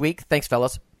guys next week. Thanks,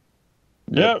 fellas.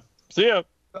 Yep. See ya.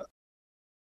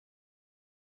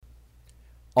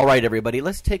 All right, everybody.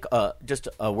 Let's take just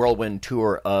a whirlwind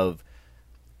tour of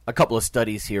a couple of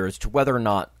studies here as to whether or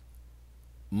not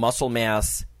muscle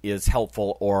mass is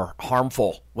helpful or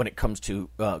harmful when it comes to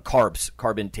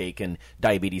carb intake and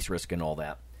diabetes risk and all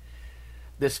that.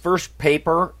 This first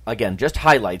paper, again, just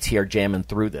highlights here, jamming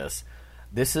through this.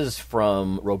 This is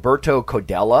from Roberto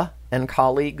Codella and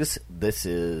colleagues. This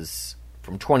is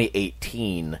from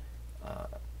 2018.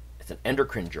 It's an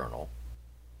endocrine journal.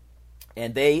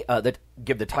 And they that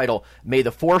give the title, May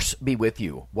the Force Be With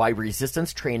You, Why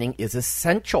Resistance Training is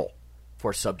Essential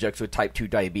for Subjects with Type 2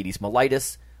 Diabetes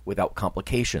Mellitus Without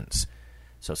Complications.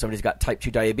 So somebody's got type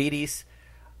 2 diabetes.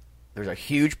 There's a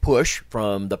huge push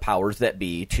from the powers that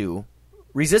be to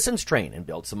resistance train and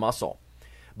build some muscle.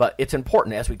 But it's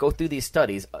important as we go through these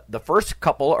studies, the first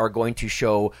couple are going to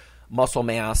show muscle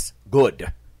mass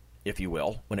good, if you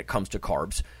will, when it comes to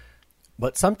carbs.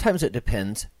 But sometimes it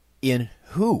depends in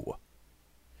who.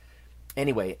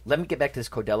 Anyway, let me get back to this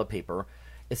Codella paper.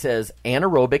 It says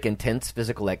anaerobic intense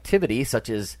physical activity, such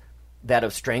as that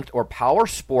of strength or power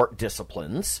sport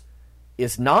disciplines,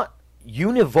 is not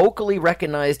univocally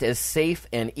recognized as safe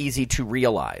and easy to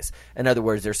realize. In other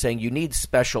words, they're saying you need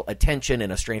special attention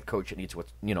and a strength coach that needs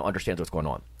understands what's going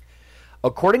on.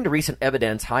 According to recent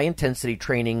evidence, high-intensity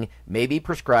training may be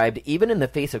prescribed even in the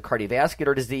face of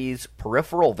cardiovascular disease,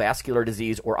 peripheral vascular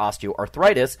disease, or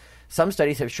osteoarthritis. Some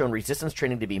studies have shown resistance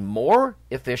training to be more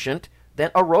efficient than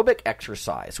aerobic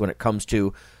exercise when it comes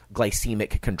to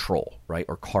glycemic control, right,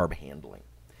 or carb handling.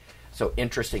 So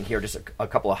interesting here, just a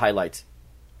couple of highlights.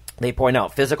 They point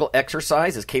out physical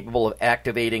exercise is capable of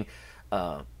activating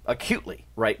acutely,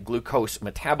 right, glucose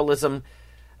metabolism.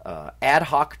 Ad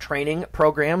hoc training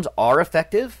programs are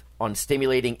effective on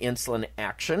stimulating insulin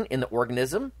action in the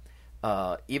organism,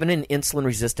 even in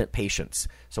insulin-resistant patients.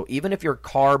 So even if you're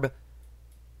carb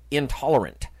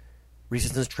intolerant,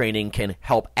 resistance training can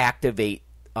help activate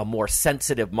a more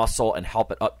sensitive muscle and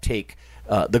help it uptake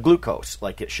the glucose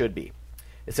like it should be.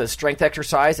 It says strength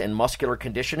exercise and muscular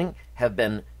conditioning have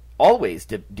been always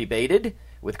debated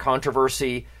with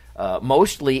controversy,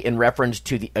 mostly in reference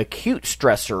to the acute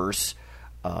stressors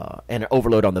and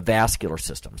overload on the vascular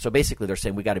system. So basically they're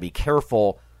saying we got to be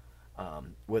careful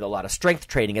with a lot of strength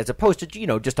training as opposed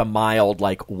to, just a mild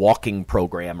like walking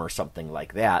program or something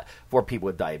like that for people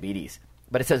with diabetes.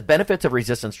 But it says benefits of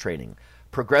resistance training.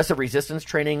 Progressive resistance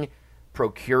training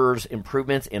procures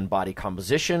improvements in body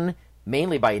composition,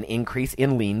 mainly by an increase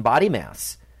in lean body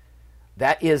mass.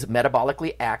 That is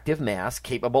metabolically active mass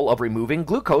capable of removing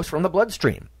glucose from the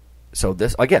bloodstream. So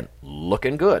this, again,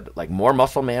 looking good. Like more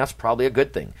muscle mass, probably a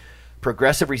good thing.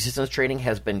 Progressive resistance training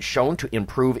has been shown to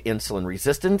improve insulin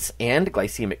resistance and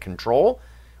glycemic control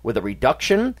with a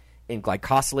reduction in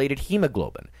glycosylated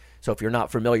hemoglobin. So if you're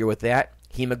not familiar with that,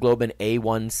 hemoglobin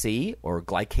A1C or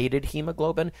glycated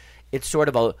hemoglobin, it's sort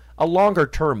of a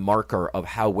longer-term marker of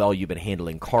how well you've been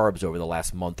handling carbs over the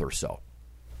last month or so.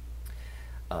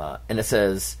 And it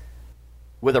says,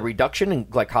 with a reduction in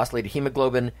glycosylated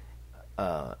hemoglobin,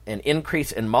 an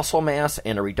increase in muscle mass,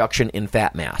 and a reduction in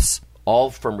fat mass,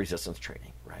 all from resistance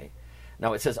training, right?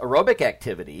 Now, it says aerobic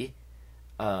activity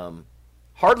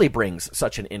hardly brings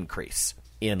such an increase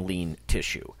in lean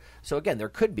tissue. So, again, there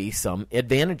could be some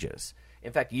advantages.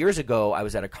 In fact, years ago, I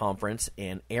was at a conference,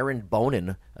 and Aaron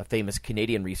Bonin, a famous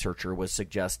Canadian researcher, was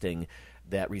suggesting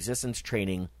that resistance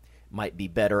training might be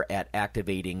better at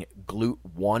activating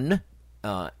GLUT1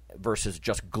 versus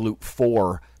just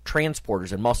GLUT4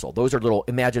 transporters in muscle. Those are little,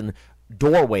 imagine,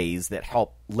 doorways that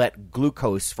help let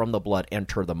glucose from the blood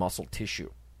enter the muscle tissue.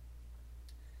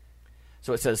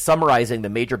 So it says, summarizing the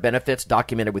major benefits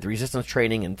documented with resistance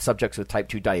training in subjects with type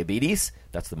 2 diabetes,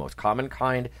 that's the most common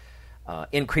kind,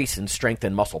 increase in strength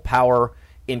and muscle power,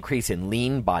 increase in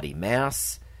lean body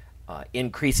mass,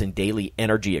 increase in daily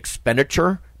energy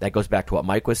expenditure. That goes back to what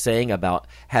Mike was saying about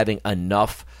having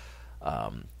enough,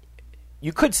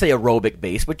 you could say aerobic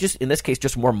base, but just in this case,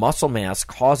 just more muscle mass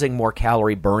causing more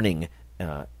calorie burning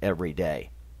every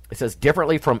day. It says,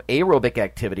 differently from aerobic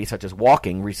activity such as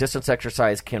walking, resistance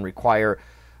exercise can require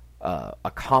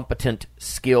a competent,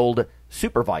 skilled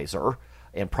supervisor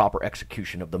and proper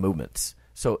execution of the movements.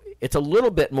 So it's a little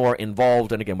bit more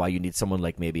involved, and again, why you need someone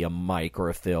like maybe a Mike or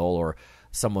a Phil or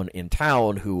someone in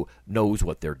town who knows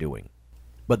what they're doing.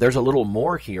 But there's a little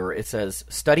more here. It says,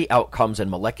 study outcomes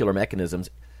and molecular mechanisms.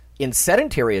 In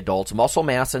sedentary adults, muscle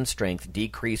mass and strength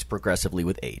decrease progressively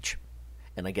with age.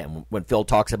 And again, when Phil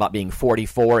talks about being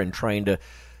 44 and trying to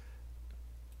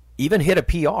even hit a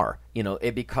PR,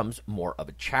 it becomes more of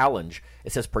a challenge.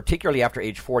 It says particularly after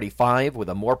age 45 with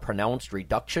a more pronounced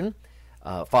reduction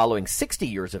following 60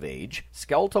 years of age,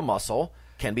 skeletal muscle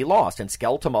can be lost. And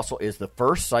skeletal muscle is the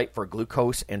first site for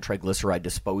glucose and triglyceride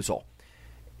disposal.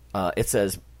 It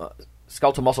says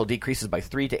skeletal muscle decreases by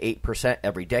 3 to 8%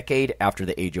 every decade after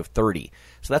the age of 30.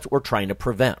 So that's what we're trying to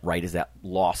prevent, right, is that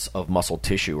loss of muscle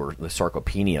tissue or the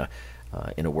sarcopenia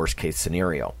in a worst-case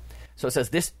scenario. So it says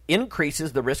this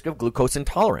increases the risk of glucose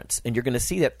intolerance. And you're going to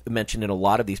see that mentioned in a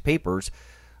lot of these papers.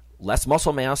 Less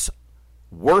muscle mass,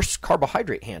 worse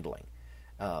carbohydrate handling.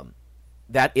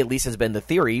 That at least has been the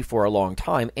theory for a long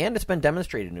time, and it's been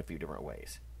demonstrated in a few different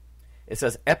ways. It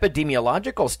says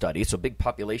epidemiological studies, so big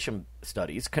population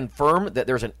studies, confirm that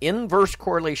there's an inverse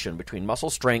correlation between muscle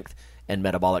strength and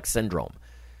metabolic syndrome.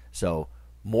 So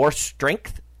more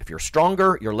strength, if you're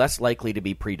stronger, you're less likely to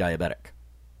be pre-diabetic.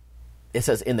 It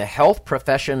says in the health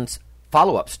professions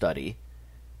follow-up study,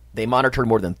 they monitored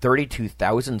more than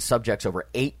 32,000 subjects over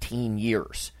 18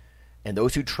 years. And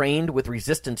those who trained with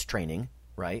resistance training,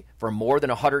 right, for more than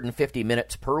 150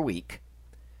 minutes per week,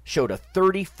 showed a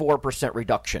 34%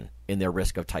 reduction in their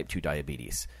risk of type 2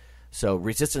 diabetes. So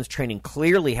resistance training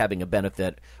clearly having a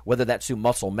benefit, whether that's through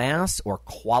muscle mass or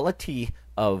quality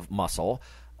of muscle,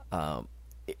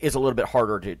 is a little bit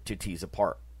harder to tease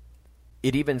apart.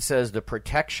 It even says the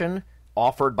protection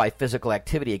offered by physical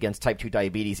activity against type 2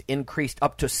 diabetes increased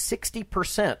up to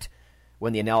 60%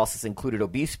 when the analysis included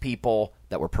obese people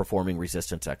that were performing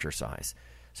resistance exercise.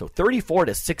 So 34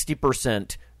 to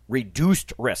 60%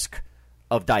 reduced risk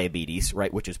of diabetes,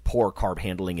 right, which is poor carb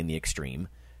handling in the extreme,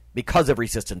 because of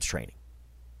resistance training.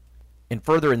 And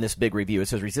further in this big review, it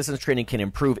says resistance training can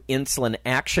improve insulin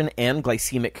action and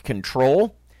glycemic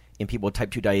control in people with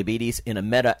type 2 diabetes. In a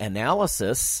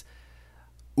meta-analysis,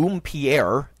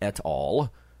 Pierre et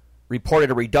al.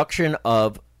 Reported a reduction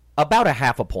of about a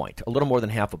half a point, a little more than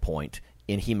half a point,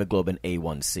 in hemoglobin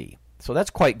A1C. So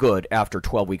that's quite good after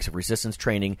 12 weeks of resistance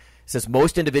training. It says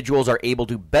most individuals are able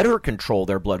to better control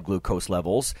their blood glucose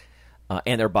levels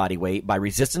and their body weight by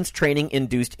resistance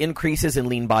training-induced increases in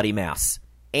lean body mass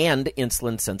and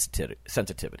insulin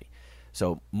sensitivity.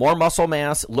 So more muscle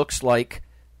mass looks like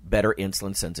better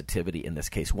insulin sensitivity in this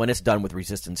case when it's done with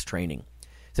resistance training.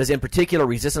 It says in particular,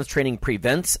 resistance training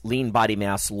prevents lean body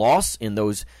mass loss in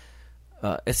those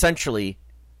essentially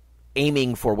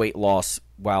aiming for weight loss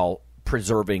while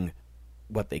preserving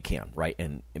what they can, right,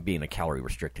 and being a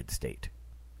calorie-restricted state.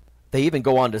 They even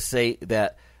go on to say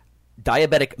that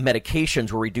diabetic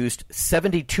medications were reduced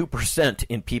 72%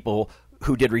 in people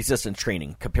who did resistance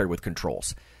training compared with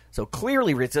controls. So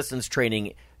clearly resistance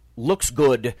training looks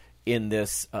good in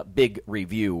this big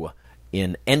review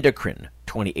in Endocrine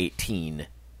 2018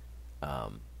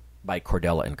 by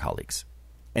Cordella and colleagues.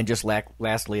 And just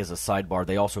lastly, as a sidebar,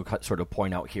 they also sort of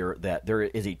point out here that there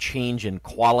is a change in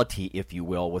quality, if you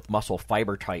will, with muscle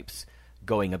fiber types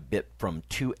going a bit from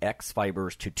 2X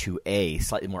fibers to 2A,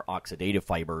 slightly more oxidative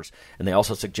fibers. And they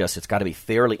also suggest it's got to be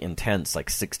fairly intense, like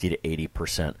 60 to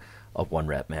 80% of 1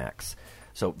 rep max.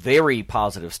 So very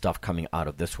positive stuff coming out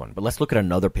of this one. But let's look at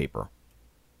another paper.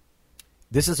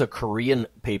 This is a Korean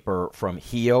paper from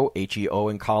Heo, H-E-O,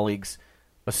 and colleagues.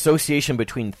 Association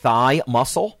between thigh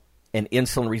muscle and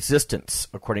insulin resistance,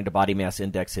 according to body mass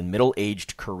index in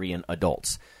middle-aged Korean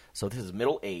adults. So this is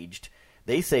middle-aged.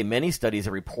 They say many studies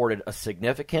have reported a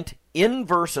significant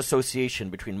inverse association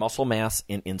between muscle mass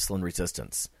and insulin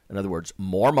resistance. In other words,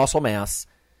 more muscle mass,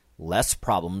 less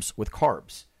problems with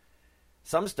carbs.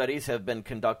 Some studies have been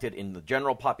conducted in the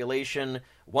general population.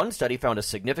 One study found a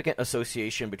significant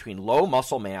association between low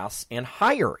muscle mass and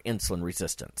higher insulin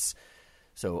resistance.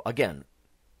 So again,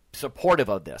 supportive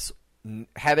of this.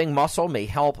 Having muscle may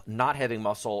help. Not having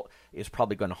muscle is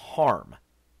probably going to harm.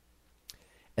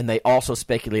 And they also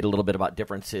speculate a little bit about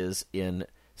differences in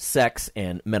sex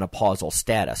and menopausal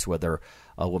status, whether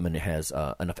a woman has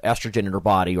enough estrogen in her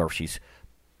body or if she's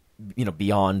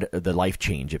beyond the life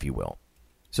change, if you will.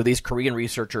 So these Korean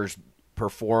researchers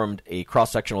performed a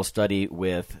cross-sectional study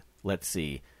with,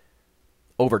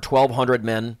 over 1,200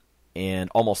 men and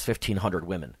almost 1,500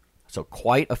 women. So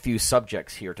quite a few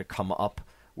subjects here to come up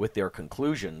with their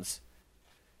conclusions.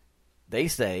 They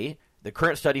say the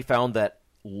current study found that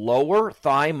lower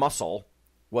thigh muscle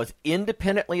was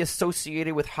independently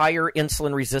associated with higher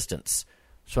insulin resistance.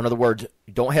 So in other words,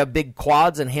 you don't have big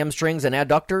quads and hamstrings and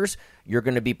adductors, you're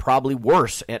going to be probably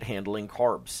worse at handling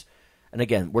carbs. And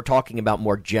again, we're talking about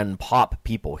more Gen Pop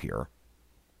people here.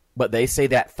 But they say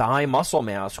that thigh muscle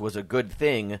mass was a good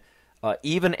thing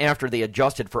even after they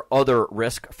adjusted for other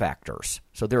risk factors.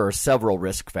 So there are several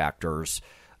risk factors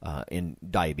in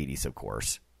diabetes, of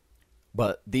course.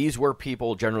 But these were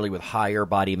people generally with higher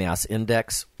body mass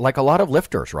index, like a lot of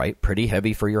lifters, right? Pretty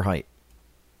heavy for your height.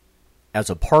 As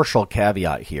a partial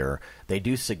caveat here, they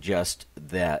do suggest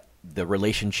that the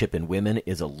relationship in women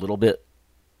is a little bit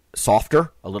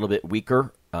softer, a little bit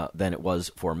weaker than it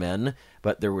was for men,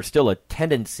 but there was still a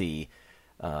tendency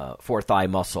for thigh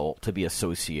muscle to be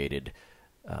associated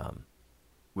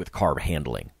with carb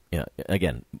handling.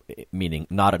 Again, meaning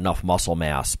not enough muscle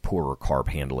mass, poorer carb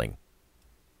handling.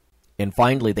 And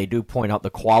finally, they do point out the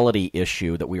quality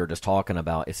issue that we were just talking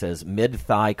about. It says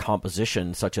mid-thigh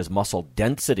composition, such as muscle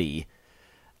density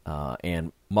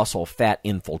and muscle fat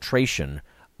infiltration,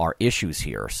 are issues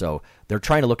here. So they're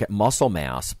trying to look at muscle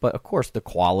mass, but of course the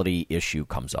quality issue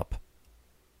comes up.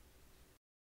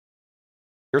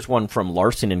 Here's one from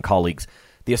Larson and colleagues.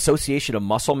 The association of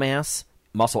muscle mass,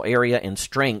 muscle area, and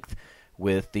strength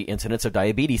with the incidence of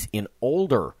diabetes in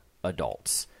older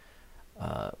adults.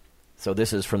 So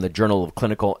this is from the Journal of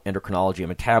Clinical Endocrinology and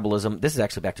Metabolism. This is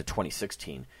actually back to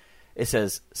 2016. It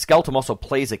says, skeletal muscle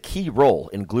plays a key role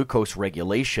in glucose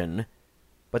regulation,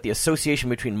 but the association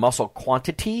between muscle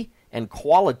quantity and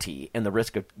quality and the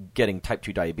risk of getting type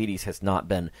 2 diabetes has not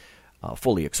been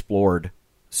fully explored.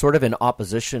 Sort of in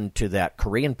opposition to that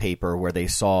Korean paper where they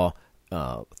saw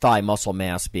thigh muscle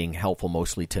mass being helpful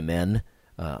mostly to men,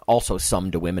 also some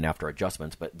to women after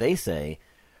adjustments. But they say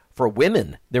for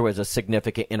women, there was a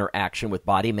significant interaction with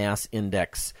body mass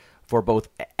index for both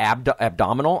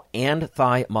abdominal and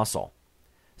thigh muscle,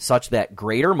 such that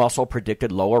greater muscle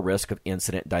predicted lower risk of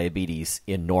incident diabetes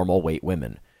in normal weight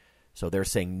women. So they're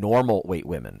saying normal weight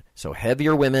women. So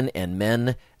heavier women and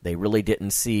men, they really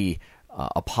didn't see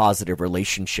a positive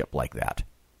relationship like that.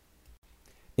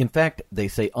 In fact, they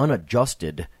say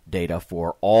unadjusted data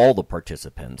for all the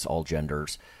participants, all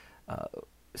genders,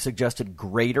 suggested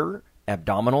greater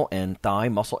abdominal and thigh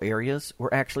muscle areas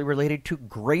were actually related to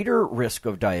greater risk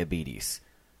of diabetes.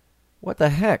 What the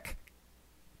heck?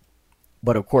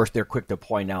 But of course, they're quick to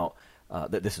point out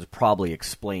that this is probably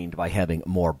explained by having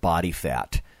more body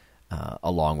fat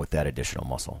along with that additional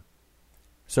muscle.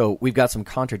 So we've got some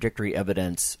contradictory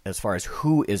evidence as far as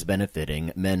who is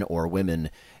benefiting, men or women,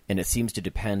 and it seems to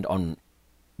depend on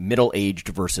middle-aged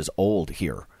versus old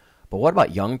here. But what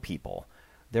about young people?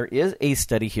 There is a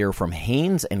study here from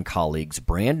Haynes and colleagues,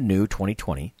 brand new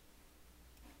 2020.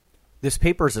 This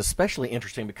paper is especially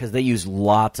interesting because they use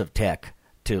lots of tech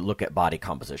to look at body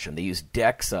composition. They use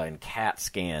DEXA and CAT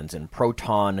scans and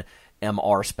proton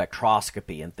MR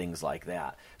spectroscopy and things like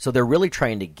that. So they're really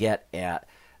trying to get at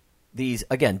these,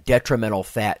 again, detrimental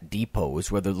fat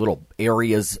depots, where the little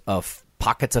areas of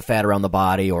pockets of fat around the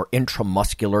body or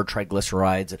intramuscular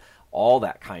triglycerides, all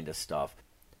that kind of stuff.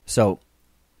 So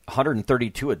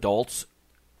 132 adults,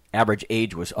 average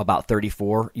age was about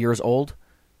 34 years old,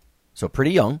 so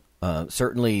pretty young.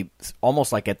 Certainly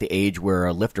almost like at the age where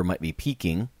a lifter might be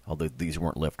peaking, although these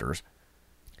weren't lifters.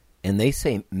 And they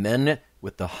say men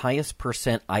with the highest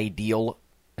percent ideal,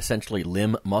 essentially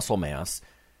limb muscle mass,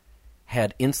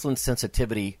 had insulin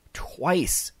sensitivity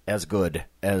twice as good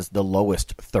as the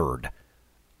lowest third,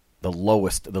 the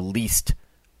least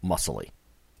muscly.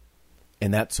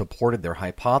 And that supported their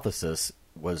hypothesis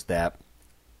was that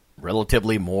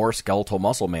relatively more skeletal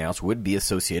muscle mass would be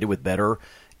associated with better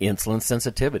insulin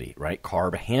sensitivity, right?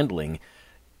 Carb handling,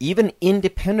 even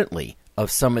independently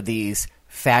of some of these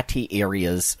fatty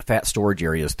areas, fat storage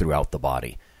areas throughout the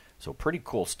body. So pretty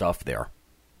cool stuff there.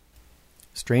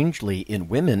 Strangely, in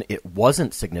women, it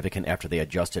wasn't significant after they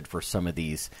adjusted for some of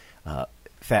these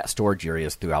fat storage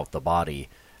areas throughout the body.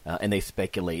 And they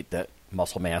speculate that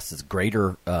muscle mass is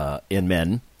greater in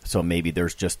men, so maybe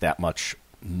there's just that much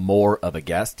more of a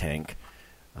gas tank.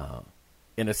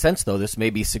 In a sense, though, this may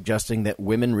be suggesting that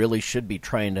women really should be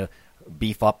trying to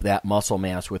beef up that muscle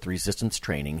mass with resistance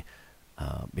training.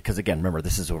 Because, again, remember,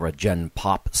 this is a Gen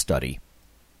Pop study.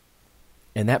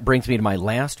 And that brings me to my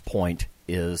last point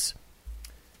is,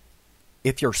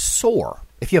 if you're sore,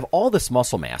 if you have all this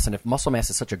muscle mass, and if muscle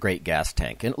mass is such a great gas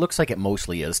tank, and it looks like it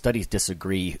mostly is, studies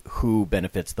disagree who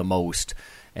benefits the most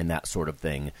and that sort of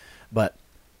thing. But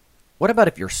what about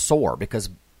if you're sore? Because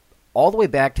all the way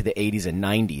back to the 80s and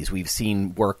 90s, we've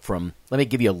seen work from, let me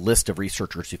give you a list of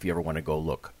researchers if you ever want to go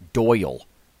look. Doyle,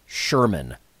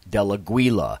 Sherman,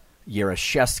 Dell'Aguila,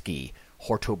 Yerashevsky,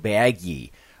 Hortobagyi,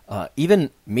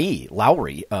 even me,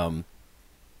 Lowry.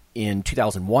 In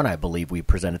 2001, I believe, we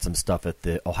presented some stuff at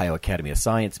the Ohio Academy of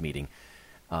Science meeting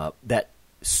that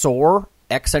sore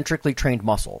eccentrically trained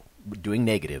muscle doing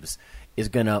negatives is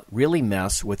going to really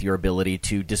mess with your ability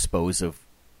to dispose of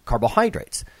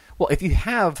carbohydrates. Well, if you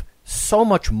have so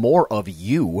much more of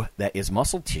you that is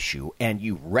muscle tissue and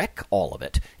you wreck all of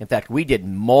it. In fact, we did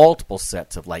multiple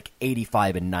sets of like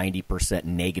 85 and 90%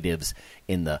 negatives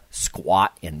in the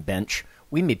squat and bench.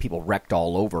 We made people wrecked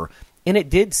all over. And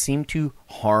it did seem to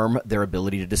harm their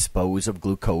ability to dispose of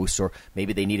glucose, or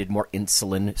maybe they needed more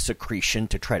insulin secretion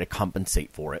to try to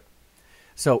compensate for it.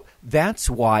 So that's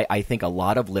why I think a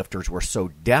lot of lifters were so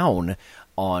down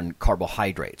on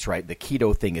carbohydrates, right? The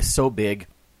keto thing is so big,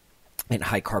 and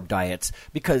high-carb diets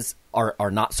because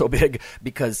are not so big,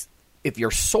 because if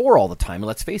you're sore all the time, and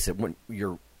let's face it, when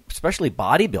you're, especially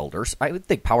bodybuilders, I would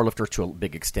think powerlifters to a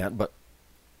big extent, but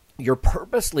you're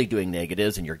purposely doing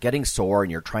negatives and you're getting sore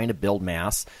and you're trying to build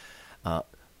mass.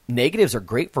 Negatives are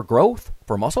great for growth,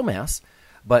 for muscle mass,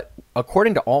 but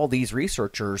according to all these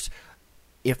researchers,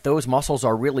 if those muscles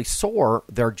are really sore,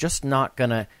 they're just not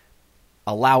going to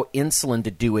allow insulin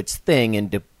to do its thing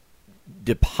and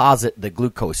deposit the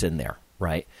glucose in there,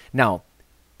 right? Now,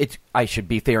 I should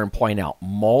be fair and point out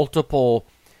multiple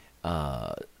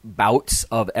bouts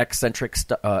of eccentric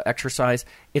exercise,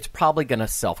 it's probably going to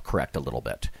self-correct a little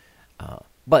bit.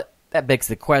 But that begs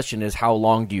the question is, how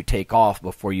long do you take off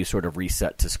before you sort of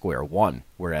reset to square one,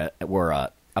 where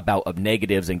a bout of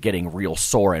negatives and getting real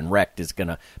sore and wrecked is going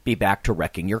to be back to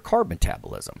wrecking your carb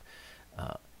metabolism.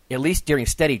 At least during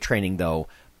steady training, though,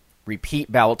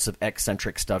 repeat bouts of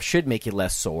eccentric stuff should make you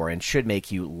less sore and should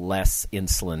make you less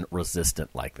insulin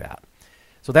resistant like that.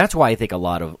 So that's why I think a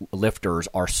lot of lifters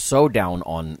are so down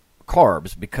on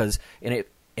carbs, because in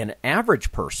an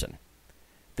average person,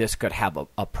 this could have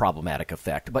a problematic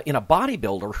effect. But in a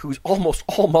bodybuilder who's almost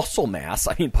all muscle mass,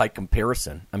 I mean, by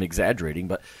comparison, I'm exaggerating,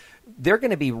 but they're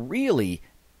going to be really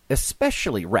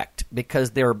especially wrecked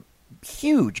because their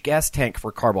huge gas tank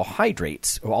for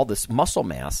carbohydrates, all this muscle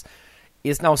mass,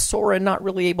 is now sore and not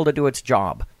really able to do its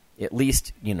job, at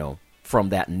least, from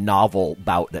that novel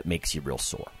bout that makes you real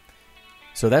sore.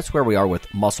 So that's where we are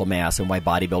with muscle mass and why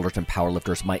bodybuilders and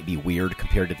powerlifters might be weird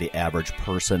compared to the average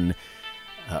person.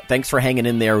 Thanks for hanging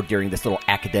in there during this little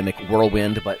academic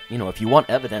whirlwind, but, if you want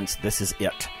evidence, this is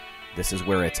it. This is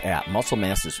where it's at. Muscle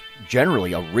mass is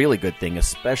generally a really good thing,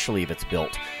 especially if it's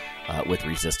built with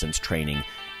resistance training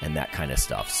and that kind of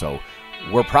stuff. So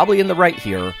we're probably in the right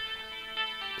here,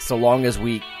 so long as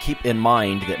we keep in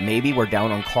mind that maybe we're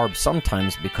down on carbs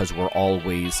sometimes because we're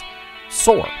always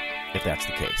sore, if that's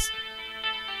the case.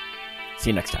 See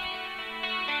you next time.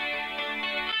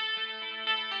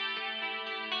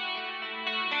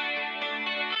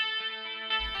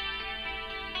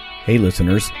 Hey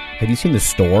listeners, have you seen the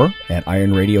store at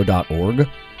ironradio.org?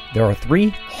 There are 3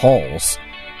 halls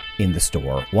in the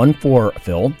store, one for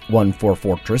Phil, one for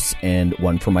Fortress, and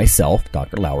one for myself,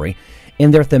 Dr. Lowry,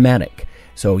 and they're thematic.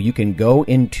 So you can go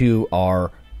into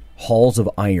our Halls of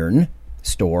Iron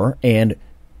store and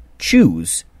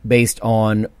choose based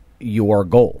on your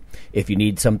goal. If you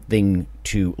need something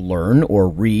to learn or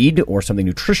read or something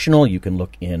nutritional, you can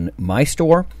look in my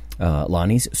store,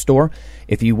 Lonnie's store.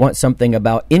 If you want something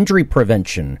about injury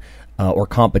prevention or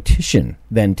competition,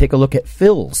 then take a look at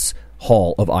Phil's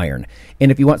Hall of Iron.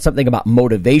 And if you want something about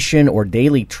motivation or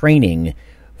daily training,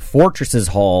 Fortress's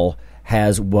Hall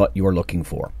has what you're looking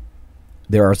for.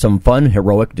 There are some fun,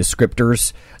 heroic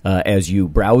descriptors as you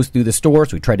browse through the store,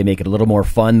 so we try to make it a little more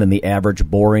fun than the average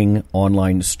boring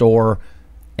online store.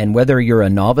 And whether you're a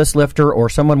novice lifter or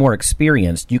someone more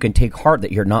experienced, you can take heart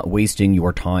that you're not wasting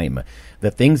your time.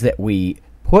 The things that we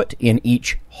put in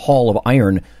each Hall of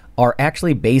Iron are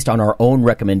actually based on our own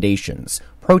recommendations.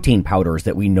 Protein powders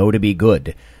that we know to be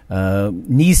good,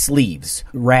 knee sleeves,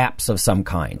 wraps of some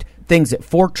kind, things that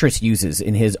Fortress uses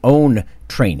in his own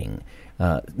training.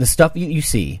 The stuff you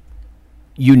see,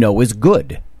 is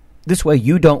good. This way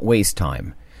you don't waste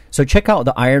time. So check out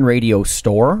the Iron Radio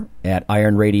store at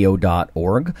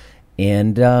ironradio.org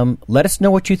and let us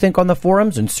know what you think on the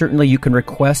forums, and certainly you can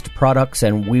request products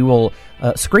and we will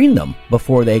screen them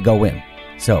before they go in.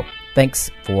 So thanks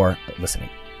for listening.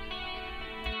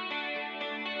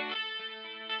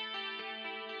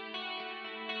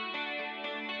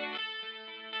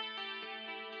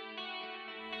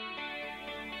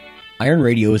 Iron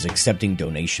Radio is accepting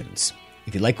donations.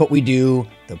 If you like what we do,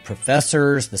 the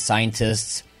professors, the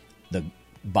scientists, the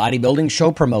bodybuilding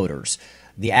show promoters,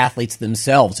 the athletes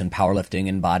themselves in powerlifting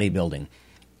and bodybuilding,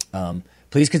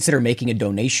 please consider making a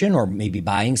donation or maybe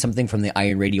buying something from the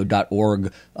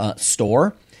ironradio.org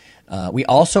store. We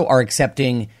also are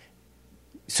accepting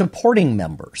supporting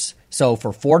members. So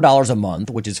for $4 a month,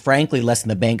 which is frankly less than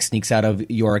the bank sneaks out of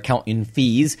your account in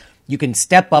fees, you can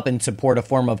step up and support a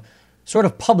form of sort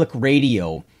of public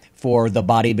radio for the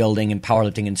bodybuilding and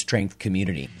powerlifting and strength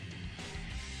community.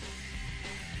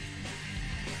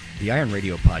 The Iron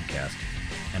Radio podcast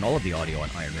and all of the audio on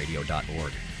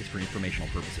ironradio.org is for informational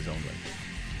purposes only.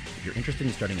 If you're interested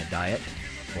in starting a diet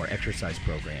or exercise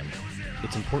program,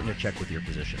 it's important to check with your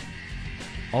physician.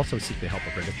 Also seek the help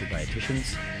of registered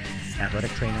dietitians,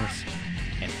 athletic trainers,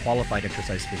 and qualified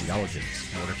exercise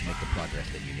physiologists in order to make the progress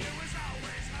that you need.